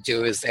people would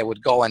do is they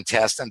would go and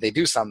test, and they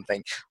do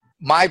something.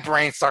 My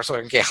brain starts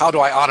going, okay, how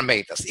do I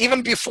automate this?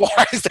 Even before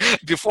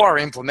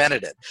I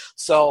implemented it.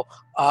 So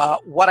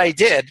what I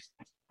did,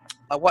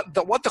 what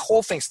the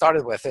whole thing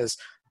started with is,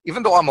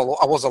 even though I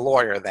was a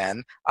lawyer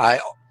then, I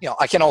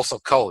can also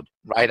code,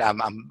 right?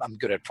 I'm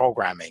good at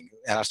programming,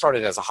 and I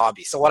started as a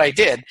hobby. So what I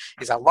did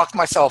is I locked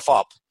myself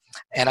up,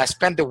 and I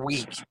spent a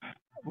week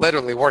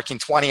literally working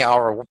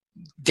 20-hour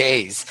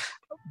days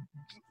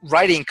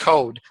writing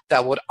code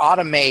that would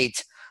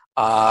automate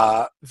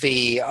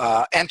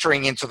the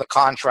entering into the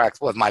contract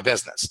with my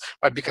business,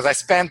 right? Because I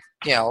spent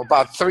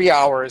about 3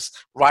 hours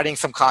writing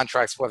some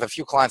contracts with a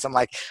few clients. I'm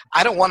like,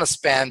 I don't want to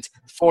spend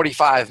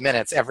 45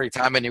 minutes every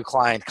time a new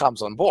client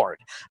comes on board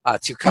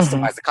to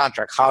customize the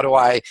contract. How do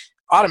I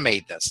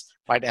automate this,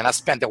 right? And I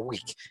spent a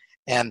week,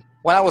 and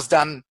when I was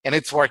done and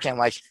it's working, I'm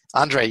like,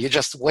 Andrei, you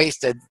just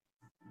wasted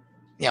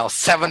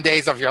 7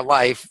 days of your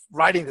life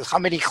writing this. How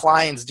many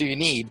clients do you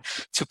need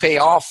to pay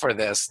off for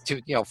this,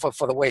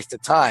 for the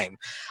wasted time?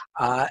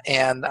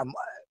 And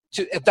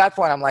at that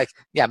point, I'm like,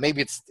 yeah,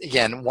 maybe it's,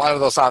 again, one of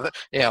those other,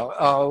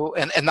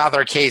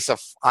 another case of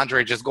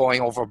Andrei just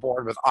going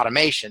overboard with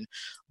automation.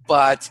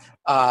 But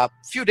a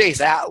few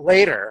days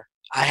later,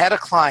 I had a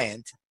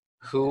client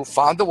who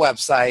found the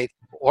website,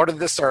 ordered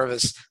the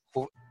service,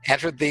 who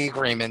entered the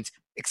agreement,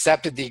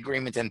 accepted the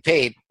agreement, and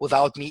paid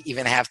without me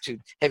even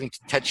having to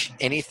touch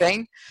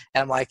anything.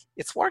 And I'm like,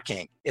 it's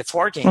working.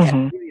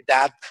 And really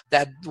that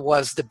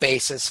was the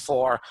basis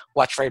for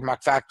what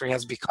Trademark Factory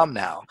has become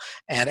now.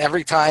 And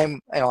every time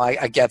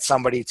I get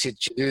somebody to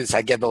do this,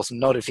 I get those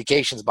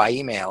notifications by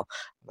email.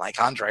 I'm like,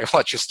 Andrei,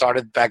 what you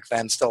started back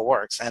then still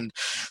works. And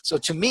so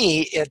to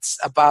me, it's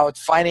about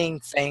finding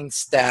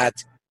things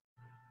that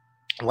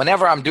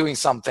whenever I'm doing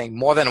something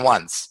more than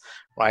once,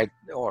 right,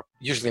 or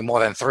usually more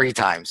than 3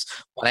 times,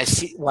 when I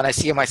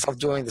see myself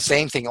doing the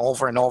same thing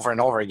over and over and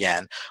over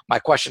again, my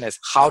question is,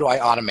 how do I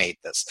automate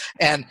this?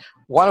 And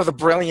one of the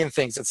brilliant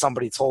things that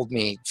somebody told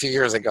me 2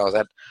 years ago,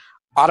 that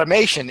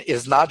automation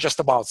is not just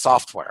about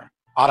software.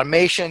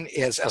 Automation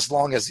is as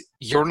long as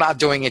you're not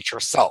doing it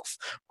yourself,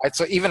 right?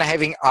 So even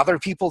having other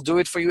people do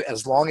it for you,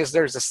 as long as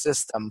there's a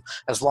system,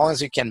 as long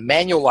as you can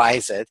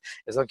manualize it,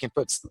 as long as you can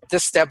put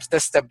this step,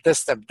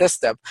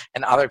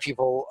 and other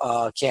people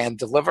can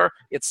deliver,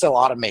 it's still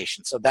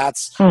automation. So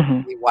that's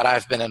what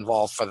I've been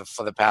involved for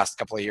the past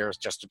couple of years,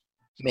 just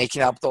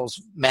making up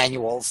those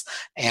manuals,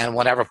 and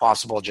whenever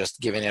possible, just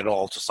giving it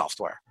all to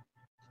software.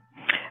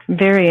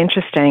 Very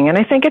interesting. And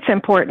I think it's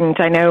important.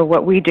 I know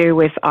what we do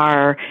with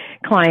our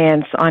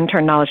clients on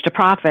Turn Knowledge to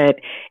Profit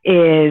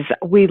is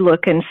we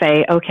look and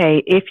say,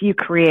 okay, if you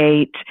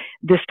create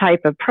this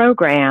type of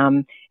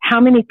program, how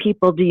many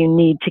people do you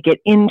need to get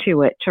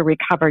into it to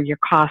recover your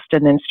cost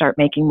and then start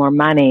making more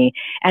money?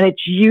 And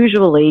it's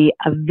usually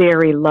a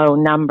very low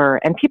number.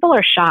 And people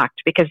are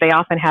shocked because they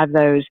often have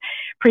those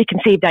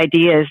preconceived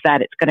ideas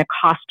that it's going to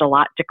cost a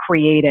lot to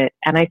create it.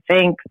 And I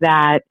think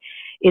that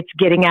it's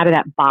getting out of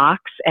that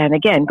box. And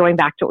again, going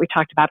back to what we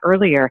talked about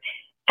earlier,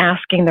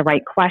 asking the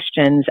right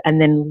questions and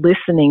then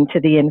listening to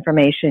the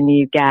information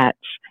you get.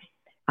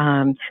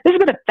 This has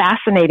been a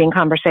fascinating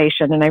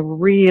conversation, and I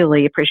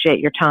really appreciate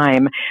your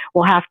time.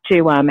 We'll have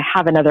to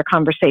have another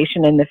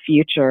conversation in the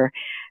future.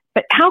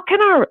 But how can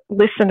our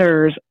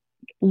listeners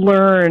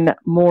learn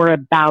more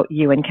about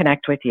you and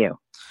connect with you?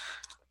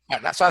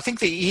 So I think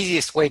the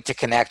easiest way to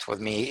connect with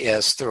me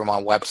is through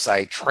my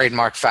website,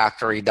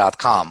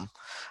 trademarkfactory.com.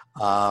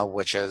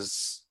 Which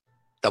is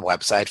the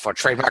website for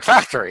Trademark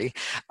Factory.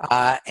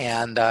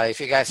 And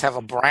if you guys have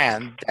a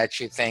brand that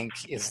you think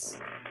is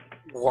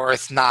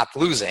worth not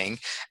losing,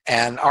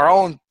 and our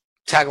own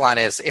tagline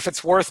is, if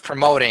it's worth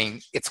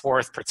promoting, it's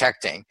worth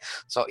protecting.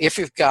 So if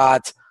you've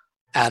got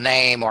a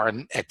name or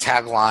a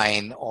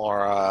tagline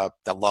or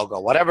the logo,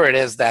 whatever it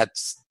is that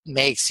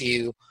makes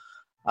you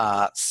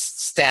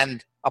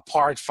stand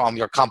apart from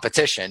your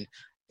competition,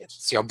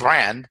 it's your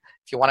brand.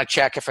 If you want to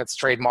check if it's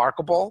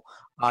trademarkable,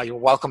 you're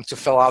welcome to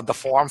fill out the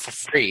form for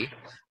free.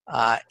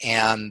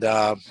 And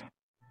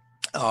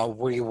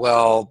we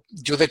will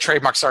do the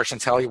trademark search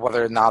and tell you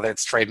whether or not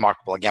it's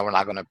trademarkable. Again, we're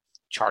not going to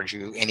charge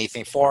you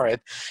anything for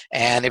it.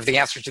 And if the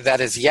answer to that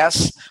is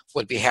yes,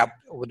 would be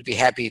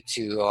happy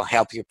to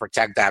help you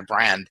protect that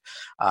brand.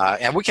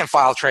 And we can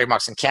file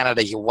trademarks in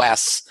Canada,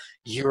 US,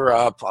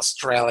 Europe,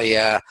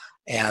 Australia,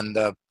 and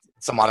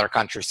some other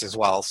countries as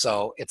well.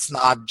 So it's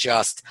not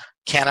just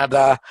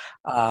Canada.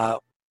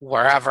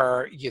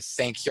 Wherever you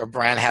think your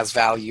brand has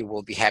value,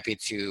 we'll be happy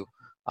to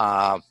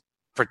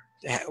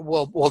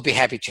we'll be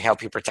happy to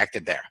help you protect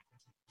it there.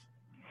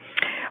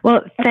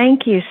 Well,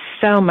 thank you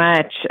so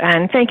much.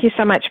 And thank you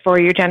so much for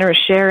your generous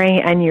sharing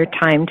and your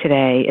time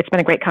today. It's been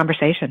a great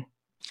conversation.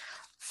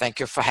 Thank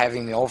you for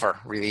having me over.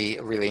 Really,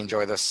 really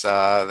enjoy this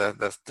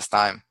this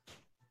time.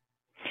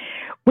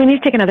 We need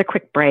to take another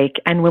quick break.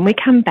 And when we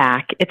come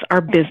back, it's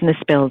our business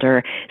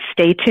builder.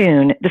 Stay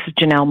tuned. This is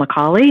Janelle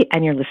McCauley,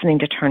 and you're listening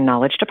to Turn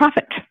Knowledge to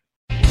Profit.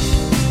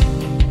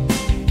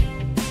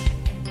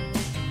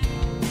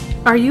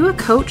 Are you a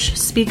coach,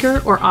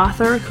 speaker, or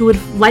author who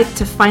would like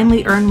to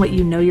finally earn what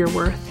you know you're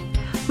worth?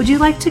 Would you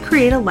like to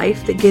create a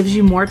life that gives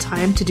you more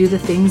time to do the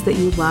things that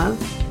you love?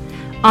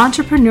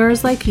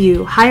 Entrepreneurs like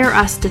you hire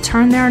us to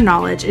turn their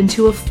knowledge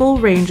into a full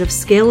range of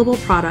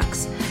scalable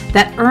products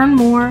that earn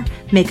more,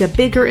 make a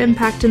bigger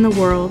impact in the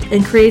world,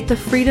 and create the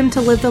freedom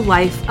to live the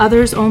life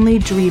others only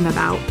dream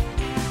about.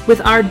 With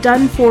our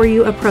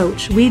done-for-you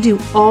approach, we do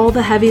all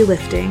the heavy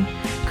lifting,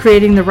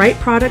 creating the right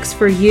products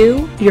for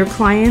you, your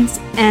clients,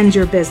 and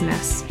your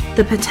business.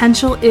 The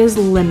potential is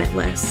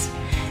limitless.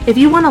 If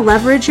you want to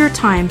leverage your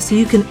time so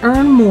you can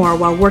earn more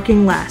while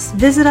working less,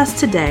 visit us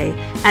today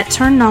at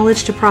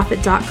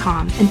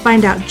turnknowledgetoprofit.com and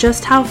find out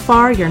just how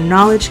far your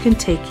knowledge can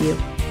take you.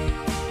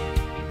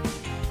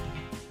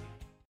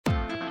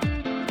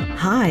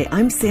 Hi,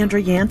 I'm Sandra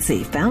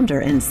Yancey, founder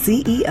and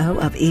CEO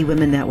of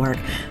eWomen Network.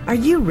 Are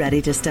you ready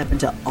to step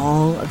into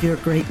all of your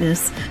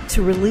greatness,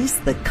 to release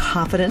the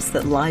confidence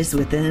that lies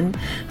within,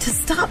 to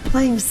stop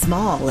playing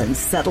small and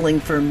settling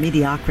for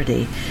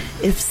mediocrity?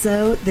 If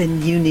so,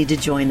 then you need to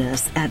join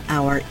us at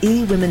our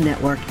eWomen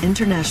Network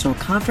International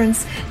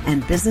Conference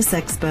and Business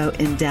Expo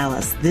in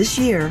Dallas this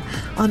year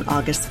on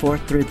August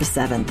 4th through the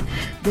 7th.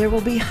 There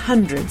will be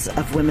hundreds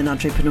of women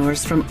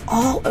entrepreneurs from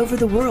all over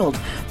the world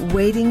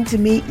waiting to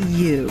meet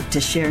you,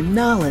 to share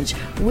knowledge,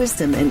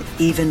 wisdom, and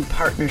even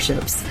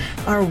partnerships.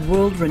 Our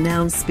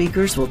world-renowned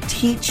speakers will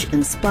teach,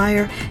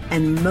 inspire,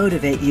 and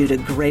motivate you to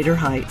greater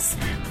heights.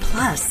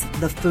 Plus,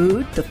 the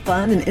food, the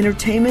fun, and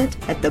entertainment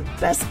at the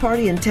best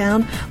party in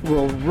town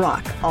will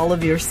rock all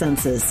of your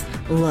senses.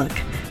 Look,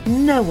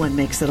 no one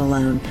makes it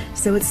alone,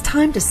 so it's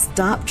time to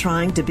stop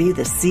trying to be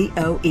the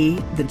COE,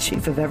 the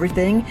chief of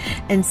everything,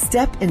 and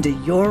step into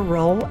your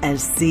role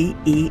as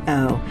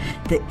CEO.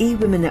 The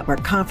eWomen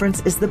Network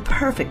Conference is the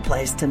perfect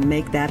place to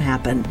make that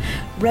happen.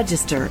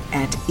 Register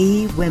at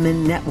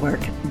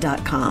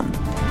ewomennetwork.com.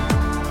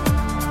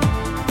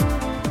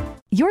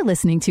 You're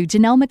listening to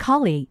Janelle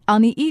McCauley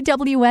on the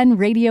EWN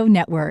Radio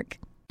Network.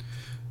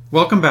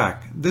 Welcome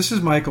back. This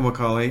is Michael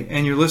McCauley,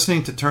 and you're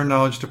listening to Turn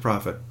Knowledge to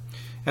Profit.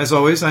 As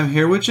always, I'm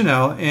here with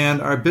Janelle,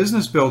 and our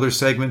Business Builder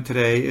segment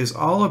today is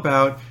all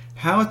about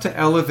how to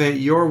elevate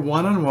your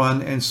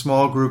one-on-one and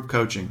small group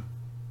coaching.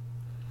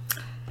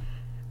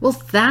 Well,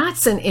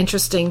 that's an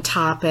interesting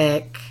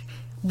topic.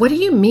 What do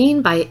you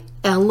mean by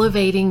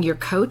elevating your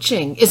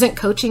coaching? Isn't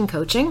coaching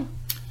coaching?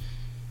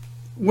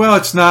 Well,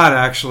 it's not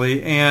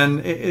actually,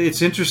 and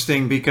it's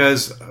interesting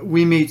because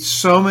we meet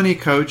so many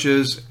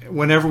coaches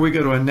whenever we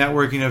go to a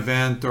networking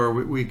event or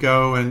we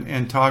go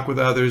and talk with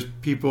others,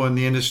 people in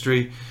the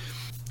industry,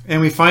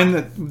 and we find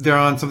that they're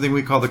on something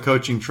we call the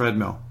coaching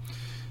treadmill.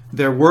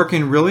 They're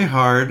working really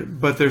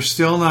hard, but they're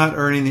still not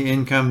earning the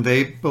income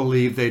they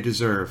believe they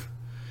deserve.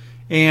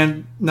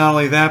 And not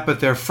only that,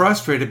 but they're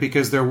frustrated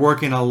because they're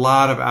working a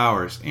lot of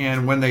hours,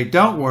 and when they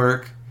don't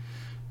work,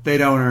 they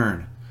don't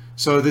earn.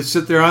 So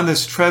they're on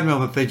this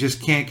treadmill that they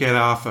just can't get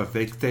off of.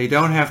 They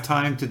don't have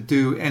time to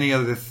do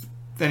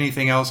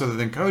anything else other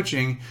than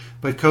coaching,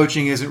 but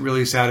coaching isn't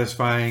really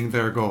satisfying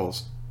their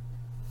goals.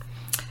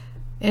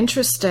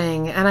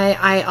 Interesting. And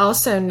I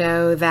also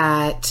know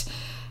that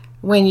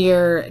when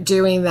you're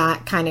doing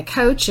that kind of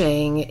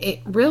coaching, it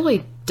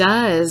really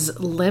does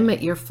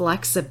limit your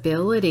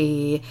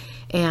flexibility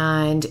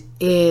and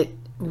it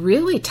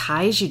really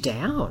ties you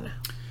down.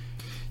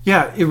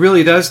 Yeah, it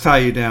really does tie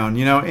you down,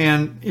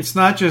 and it's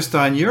not just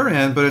on your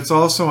end, but it's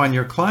also on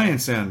your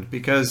client's end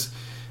because,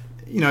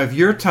 if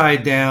you're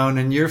tied down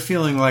and you're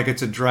feeling like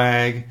it's a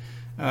drag,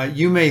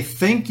 you may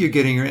think you're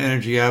getting your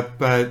energy up,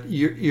 but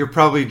you're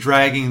probably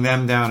dragging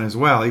them down as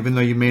well, even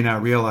though you may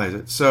not realize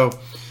it. So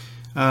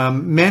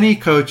many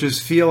coaches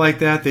feel like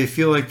that. They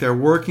feel like they're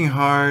working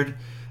hard,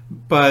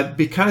 But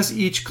because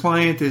each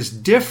client is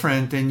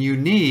different and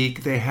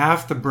unique, they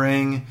have to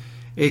bring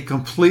a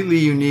completely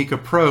unique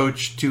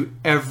approach to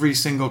every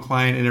single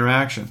client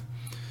interaction.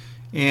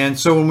 And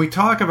so when we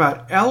talk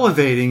about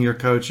elevating your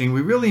coaching,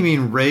 we really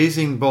mean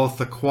raising both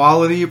the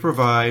quality you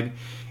provide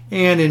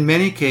and, in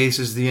many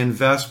cases, the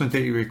investment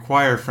that you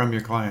require from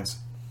your clients.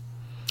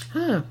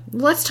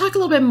 Let's talk a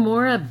little bit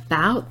more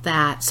about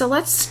that. So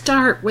let's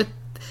start with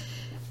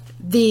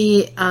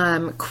the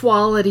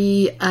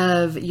quality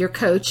of your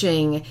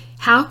coaching.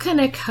 How can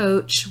a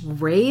coach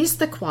raise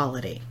the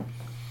quality?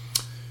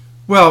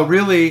 Well,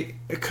 really,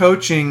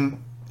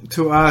 coaching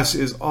to us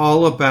is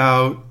all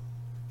about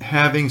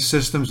having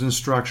systems and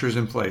structures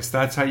in place.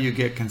 That's how you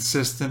get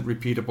consistent,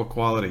 repeatable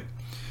quality.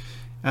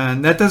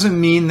 And that doesn't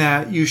mean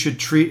that you should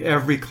treat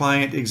every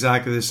client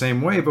exactly the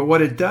same way, but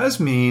what it does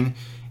mean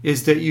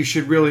is that you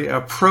should really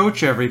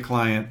approach every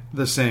client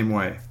the same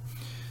way.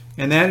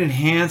 And that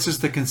enhances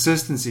the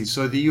consistency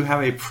so that you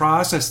have a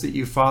process that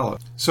you follow.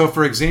 So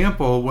for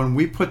example, when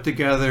we put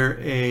together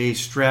a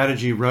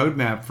strategy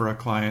roadmap for a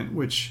client,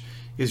 which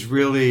is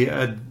really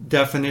a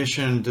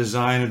definition and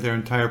design of their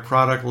entire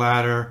product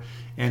ladder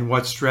and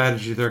what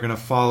strategy they're going to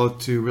follow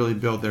to really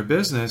build their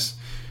business,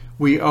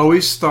 we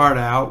always start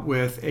out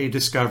with a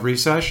discovery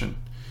session.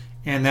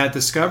 And that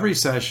discovery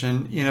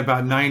session, in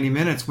about 90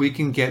 minutes, we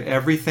can get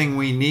everything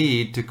we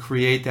need to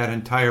create that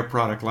entire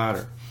product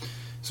ladder.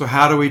 So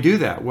how do we do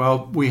that?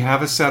 Well, we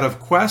have a set of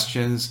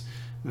questions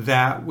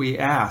that we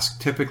ask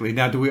typically.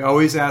 Now, do we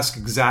always ask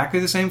exactly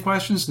the same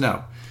questions?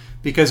 No,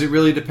 because it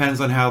really depends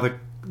on how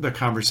the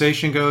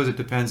conversation goes. It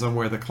depends on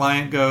where the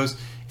client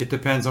goes. It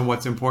depends on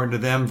what's important to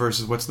them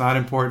versus what's not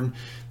important.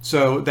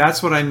 So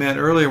that's what I meant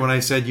earlier when I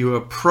said you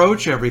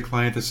approach every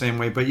client the same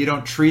way, but you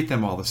don't treat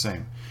them all the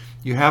same.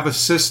 You have a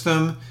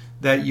system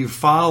that you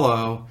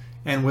follow,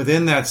 and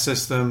within that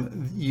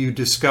system, you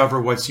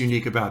discover what's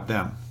unique about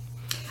them.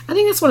 I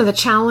think that's one of the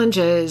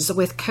challenges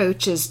with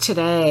coaches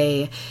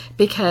today,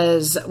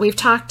 because we've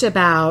talked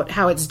about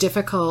how it's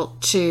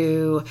difficult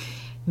to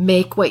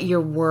make what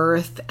you're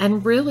worth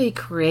and really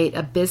create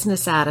a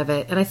business out of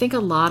it. And I think a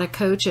lot of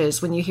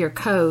coaches, when you hear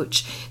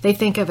coach, they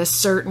think of a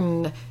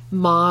certain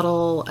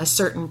model, a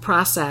certain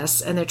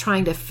process, and they're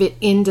trying to fit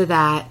into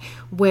that,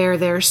 where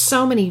there are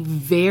so many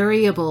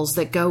variables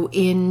that go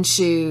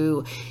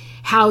into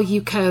how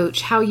you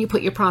coach, how you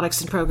put your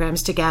products and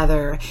programs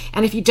together.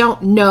 And if you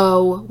don't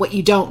know what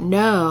you don't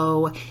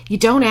know, you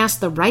don't ask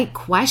the right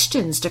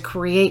questions to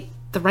create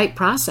the right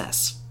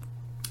process.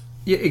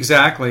 Yeah,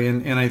 exactly.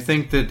 And I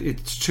think that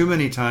it's too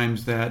many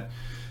times that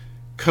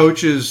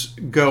coaches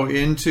go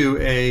into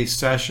a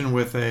session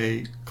with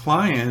a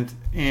client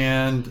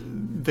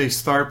and they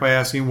start by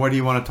asking, what do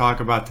you want to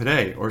talk about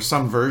today? Or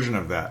some version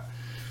of that.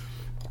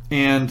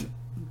 And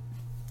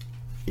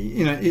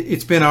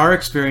it's been our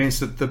experience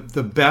that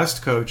the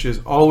best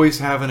coaches always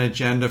have an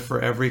agenda for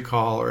every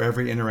call or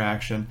every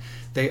interaction.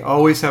 They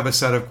always have a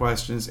set of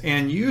questions,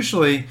 and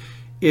usually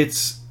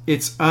it's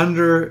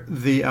under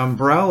the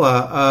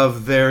umbrella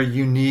of their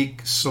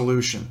unique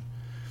solution.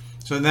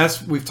 So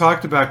we've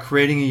talked about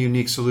creating a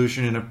unique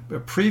solution in a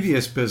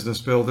previous Business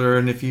Builder,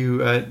 and if you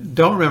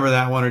don't remember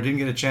that one or didn't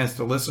get a chance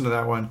to listen to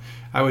that one,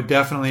 I would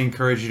definitely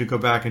encourage you to go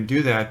back and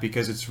do that,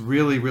 because it's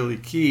really, really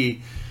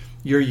key.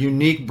 Your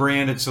unique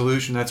branded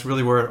solution, that's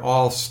really where it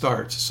all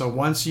starts. So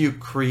once you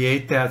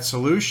create that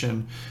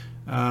solution,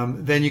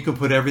 then you can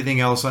put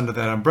everything else under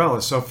that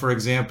umbrella. So for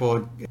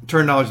example,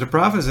 Turn Knowledge to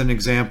Profit is an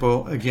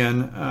example.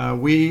 Again,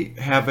 we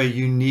have a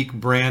unique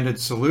branded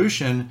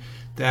solution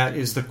that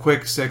is the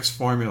Quick 6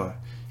 formula.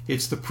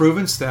 It's the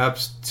proven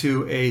steps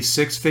to a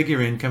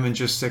 6-figure income in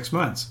just 6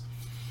 months.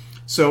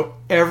 So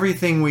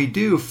everything we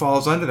do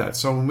falls under that.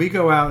 So when we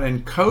go out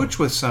and coach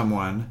with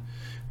someone,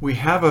 we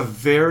have a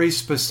very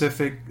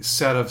specific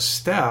set of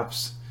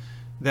steps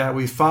that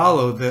we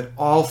follow that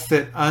all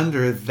fit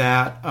under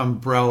that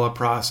umbrella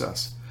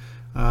process.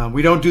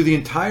 We don't do the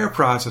entire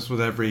process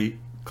with every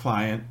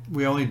client.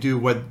 We only do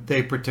what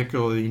they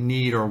particularly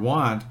need or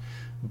want,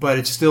 but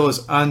it still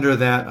is under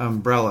that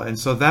umbrella. And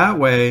so that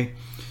way,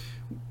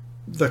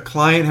 the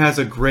client has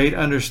a great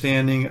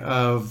understanding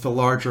of the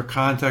larger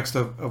context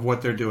of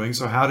what they're doing.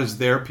 So how does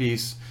their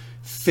piece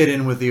fit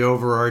in with the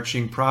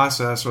overarching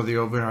process or the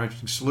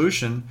overarching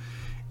solution?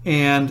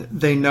 And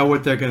they know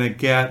what they're going to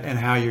get and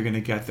how you're going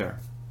to get there.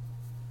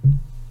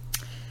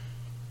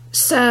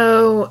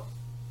 So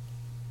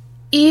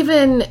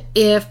even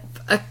if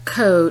a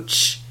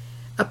coach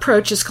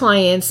approaches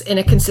clients in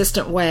a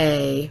consistent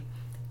way,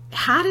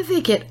 how do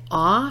they get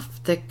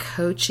off the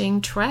coaching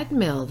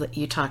treadmill that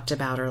you talked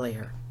about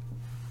earlier?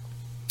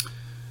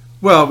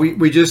 Well,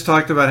 we just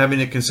talked about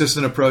having a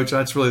consistent approach.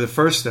 That's really the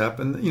first step.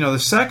 And, the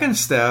second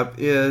step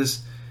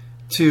is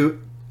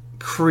to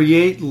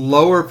create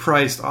lower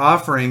priced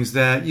offerings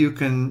that you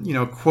can,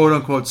 quote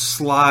unquote,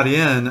 slot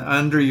in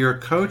under your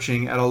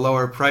coaching at a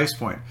lower price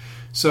point.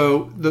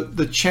 So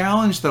the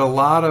challenge that a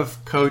lot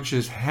of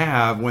coaches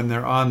have when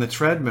they're on the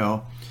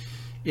treadmill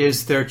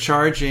is they're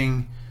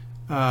charging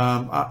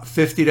 $50,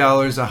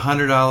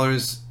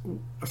 $100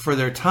 for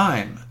their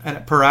time,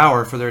 per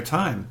hour for their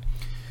time.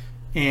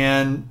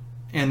 and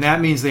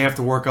that means they have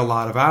to work a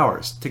lot of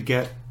hours to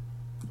get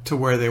to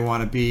where they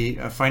want to be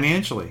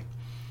financially.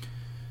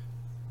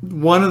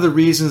 One of the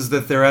reasons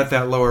that they're at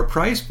that lower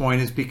price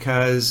point is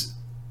because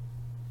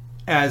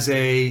as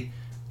a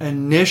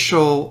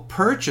initial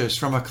purchase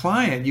from a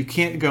client, you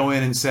can't go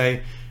in and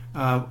say,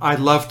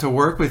 I'd love to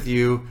work with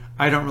you.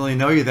 I don't really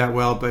know you that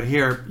well, but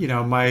here,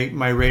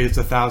 my rate is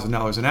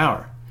 $1,000 an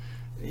hour.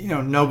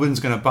 No one's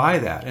going to buy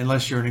that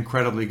unless you're an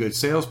incredibly good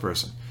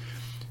salesperson.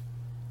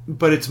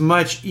 But it's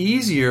much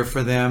easier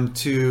for them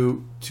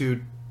to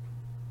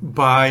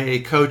buy a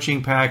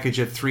coaching package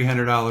at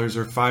 $300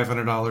 or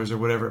 $500 or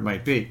whatever it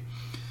might be.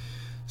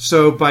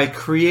 So by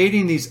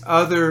creating these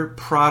other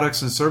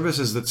products and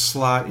services that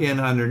slot in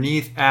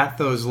underneath at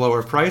those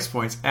lower price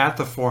points, at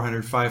the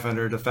 $400,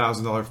 $500,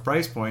 $1,000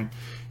 price point,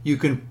 you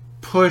can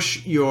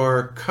push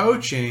your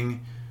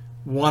coaching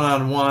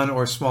one-on-one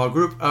or small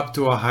group up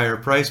to a higher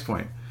price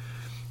point.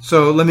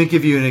 So let me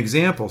give you an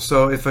example.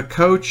 So if a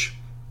coach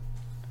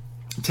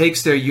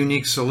takes their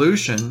unique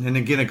solution, and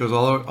again, it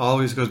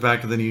always goes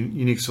back to the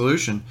unique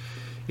solution.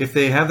 If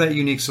they have that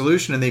unique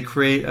solution and they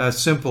create a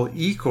simple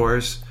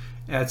e-course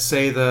at,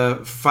 say, the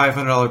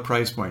 $500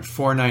 price point,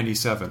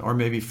 $497 or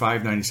maybe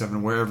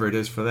 $597, wherever it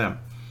is for them.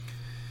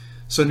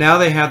 So now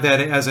they have that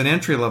as an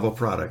entry-level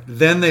product.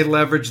 Then they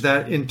leverage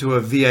that into a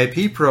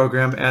VIP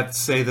program at,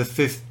 say, the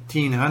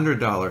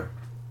 $1,500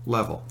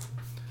 level.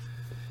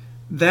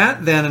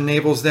 That then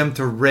enables them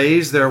to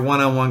raise their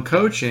one-on-one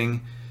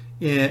coaching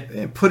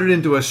and put it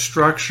into a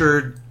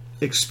structured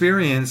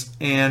experience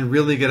and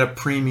really get a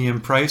premium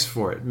price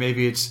for it.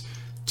 Maybe it's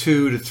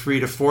 $2,000 to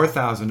 $3,000 to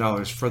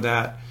 $4,000 for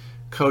that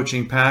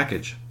coaching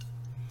package.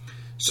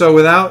 So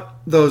without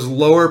those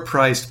lower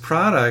priced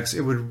products,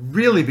 it would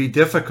really be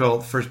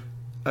difficult for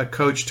a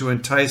coach to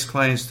entice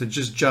clients to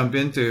just jump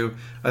into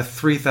a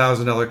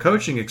 $3,000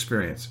 coaching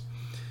experience.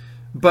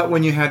 But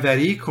when you have that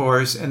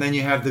e-course and then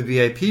you have the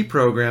VIP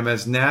program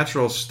as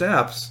natural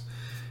steps,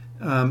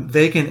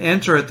 they can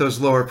enter at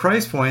those lower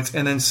price points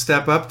and then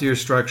step up to your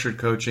structured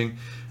coaching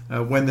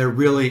when they're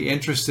really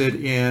interested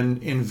in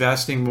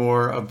investing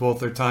more of both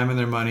their time and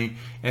their money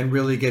and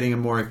really getting a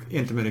more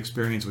intimate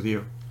experience with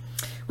you.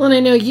 Well, and I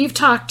know you've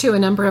talked to a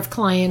number of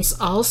clients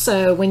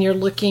also when you're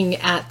looking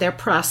at their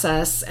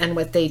process and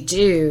what they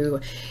do.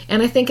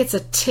 And I think it's a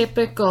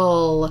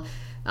typical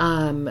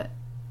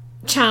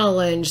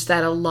challenge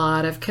that a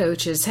lot of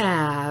coaches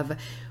have.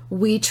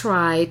 We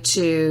try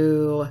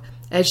to,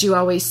 as you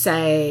always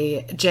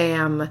say,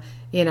 jam,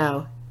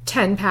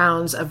 10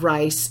 pounds of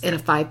rice in a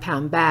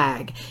 5-pound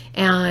bag.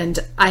 And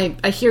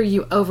I hear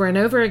you over and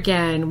over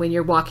again when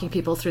you're walking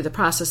people through the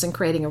process and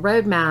creating a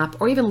roadmap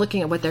or even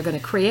looking at what they're going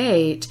to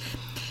create,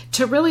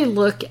 to really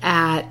look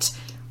at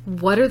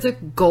what are the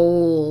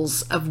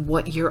goals of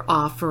what you're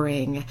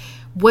offering.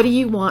 What do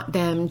you want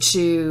them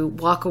to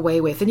walk away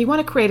with? And you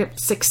want to create a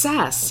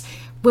success.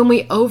 When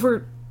we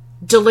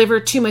deliver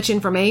too much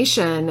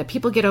information,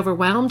 people get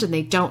overwhelmed and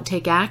they don't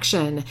take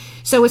action.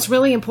 So it's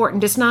really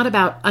important. It's not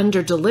about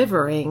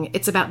under-delivering.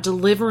 It's about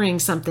delivering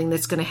something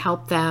that's going to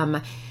help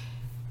them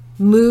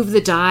move the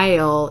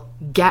dial,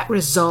 get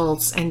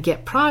results, and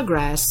get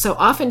progress. So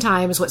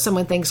oftentimes what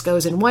someone thinks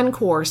goes in one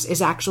course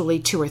is actually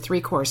 2 or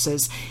 3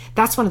 courses.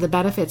 That's one of the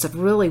benefits of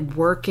really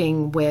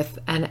working with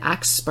an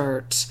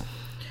expert.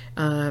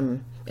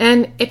 And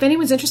if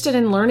anyone's interested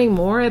in learning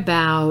more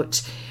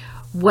about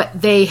what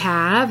they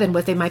have and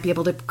what they might be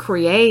able to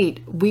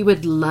create, we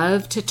would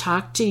love to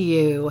talk to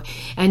you.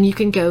 And you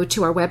can go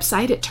to our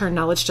website at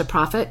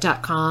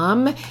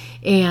turnknowledgetoprofit.com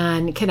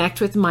and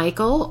connect with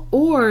Michael,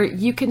 or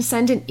you can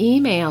send an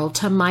email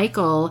to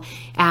Michael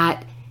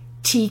at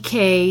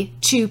tk2p.com.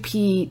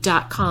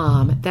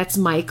 That's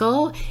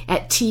Michael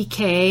at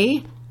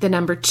tk2p.com.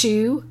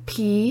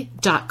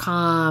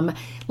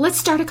 Let's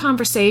start a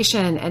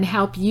conversation and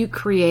help you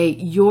create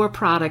your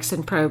products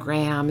and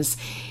programs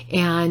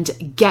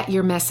and get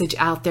your message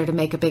out there to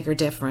make a bigger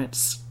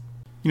difference.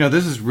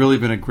 This has really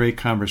been a great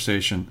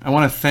conversation. I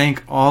want to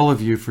thank all of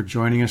you for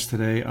joining us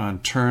today on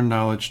Turn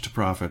Knowledge to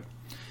Profit.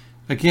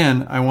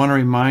 Again, I want to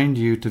remind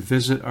you to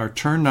visit our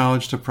Turn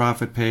Knowledge to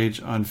Profit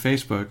page on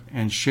Facebook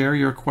and share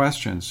your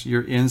questions,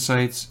 your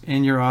insights,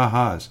 and your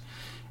ahas.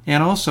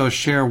 And also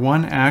share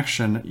one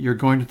action you're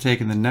going to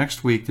take in the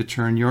next week to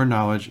turn your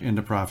knowledge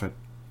into profit.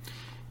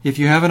 If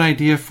you have an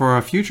idea for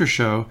a future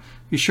show,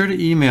 be sure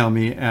to email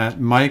me at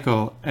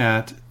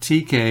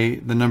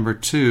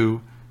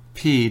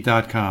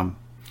michael@tk2p.com.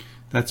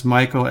 That's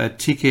Michael at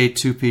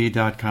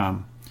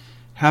tk2p.com.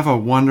 Have a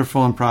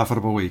wonderful and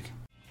profitable week.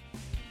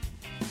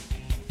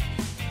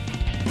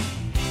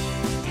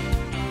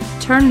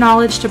 Turn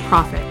Knowledge to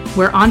Profit,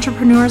 where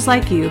entrepreneurs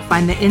like you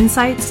find the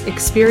insights,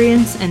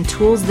 experience, and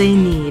tools they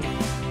need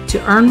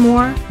to earn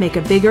more, make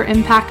a bigger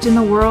impact in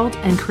the world,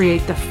 and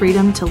create the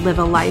freedom to live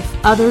a life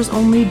others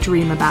only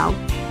dream about.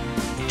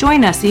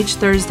 Join us each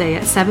Thursday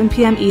at 7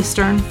 p.m.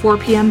 Eastern, 4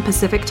 p.m.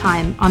 Pacific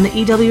Time on the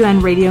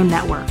EWN Radio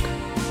Network.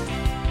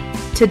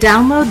 To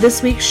download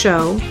this week's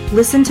show,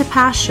 listen to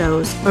past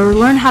shows, or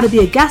learn how to be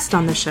a guest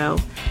on the show,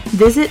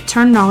 visit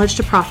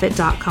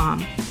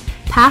turnknowledgetoprofit.com.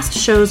 Past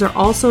shows are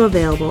also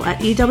available at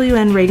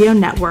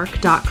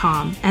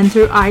ewnradionetwork.com and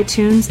through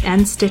iTunes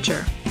and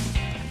Stitcher.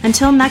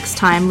 Until next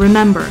time,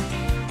 remember,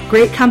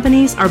 great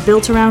companies are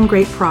built around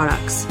great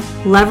products.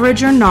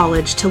 Leverage your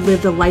knowledge to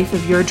live the life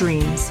of your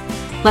dreams.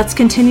 Let's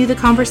continue the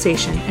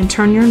conversation and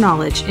turn your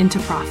knowledge into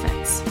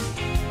profits.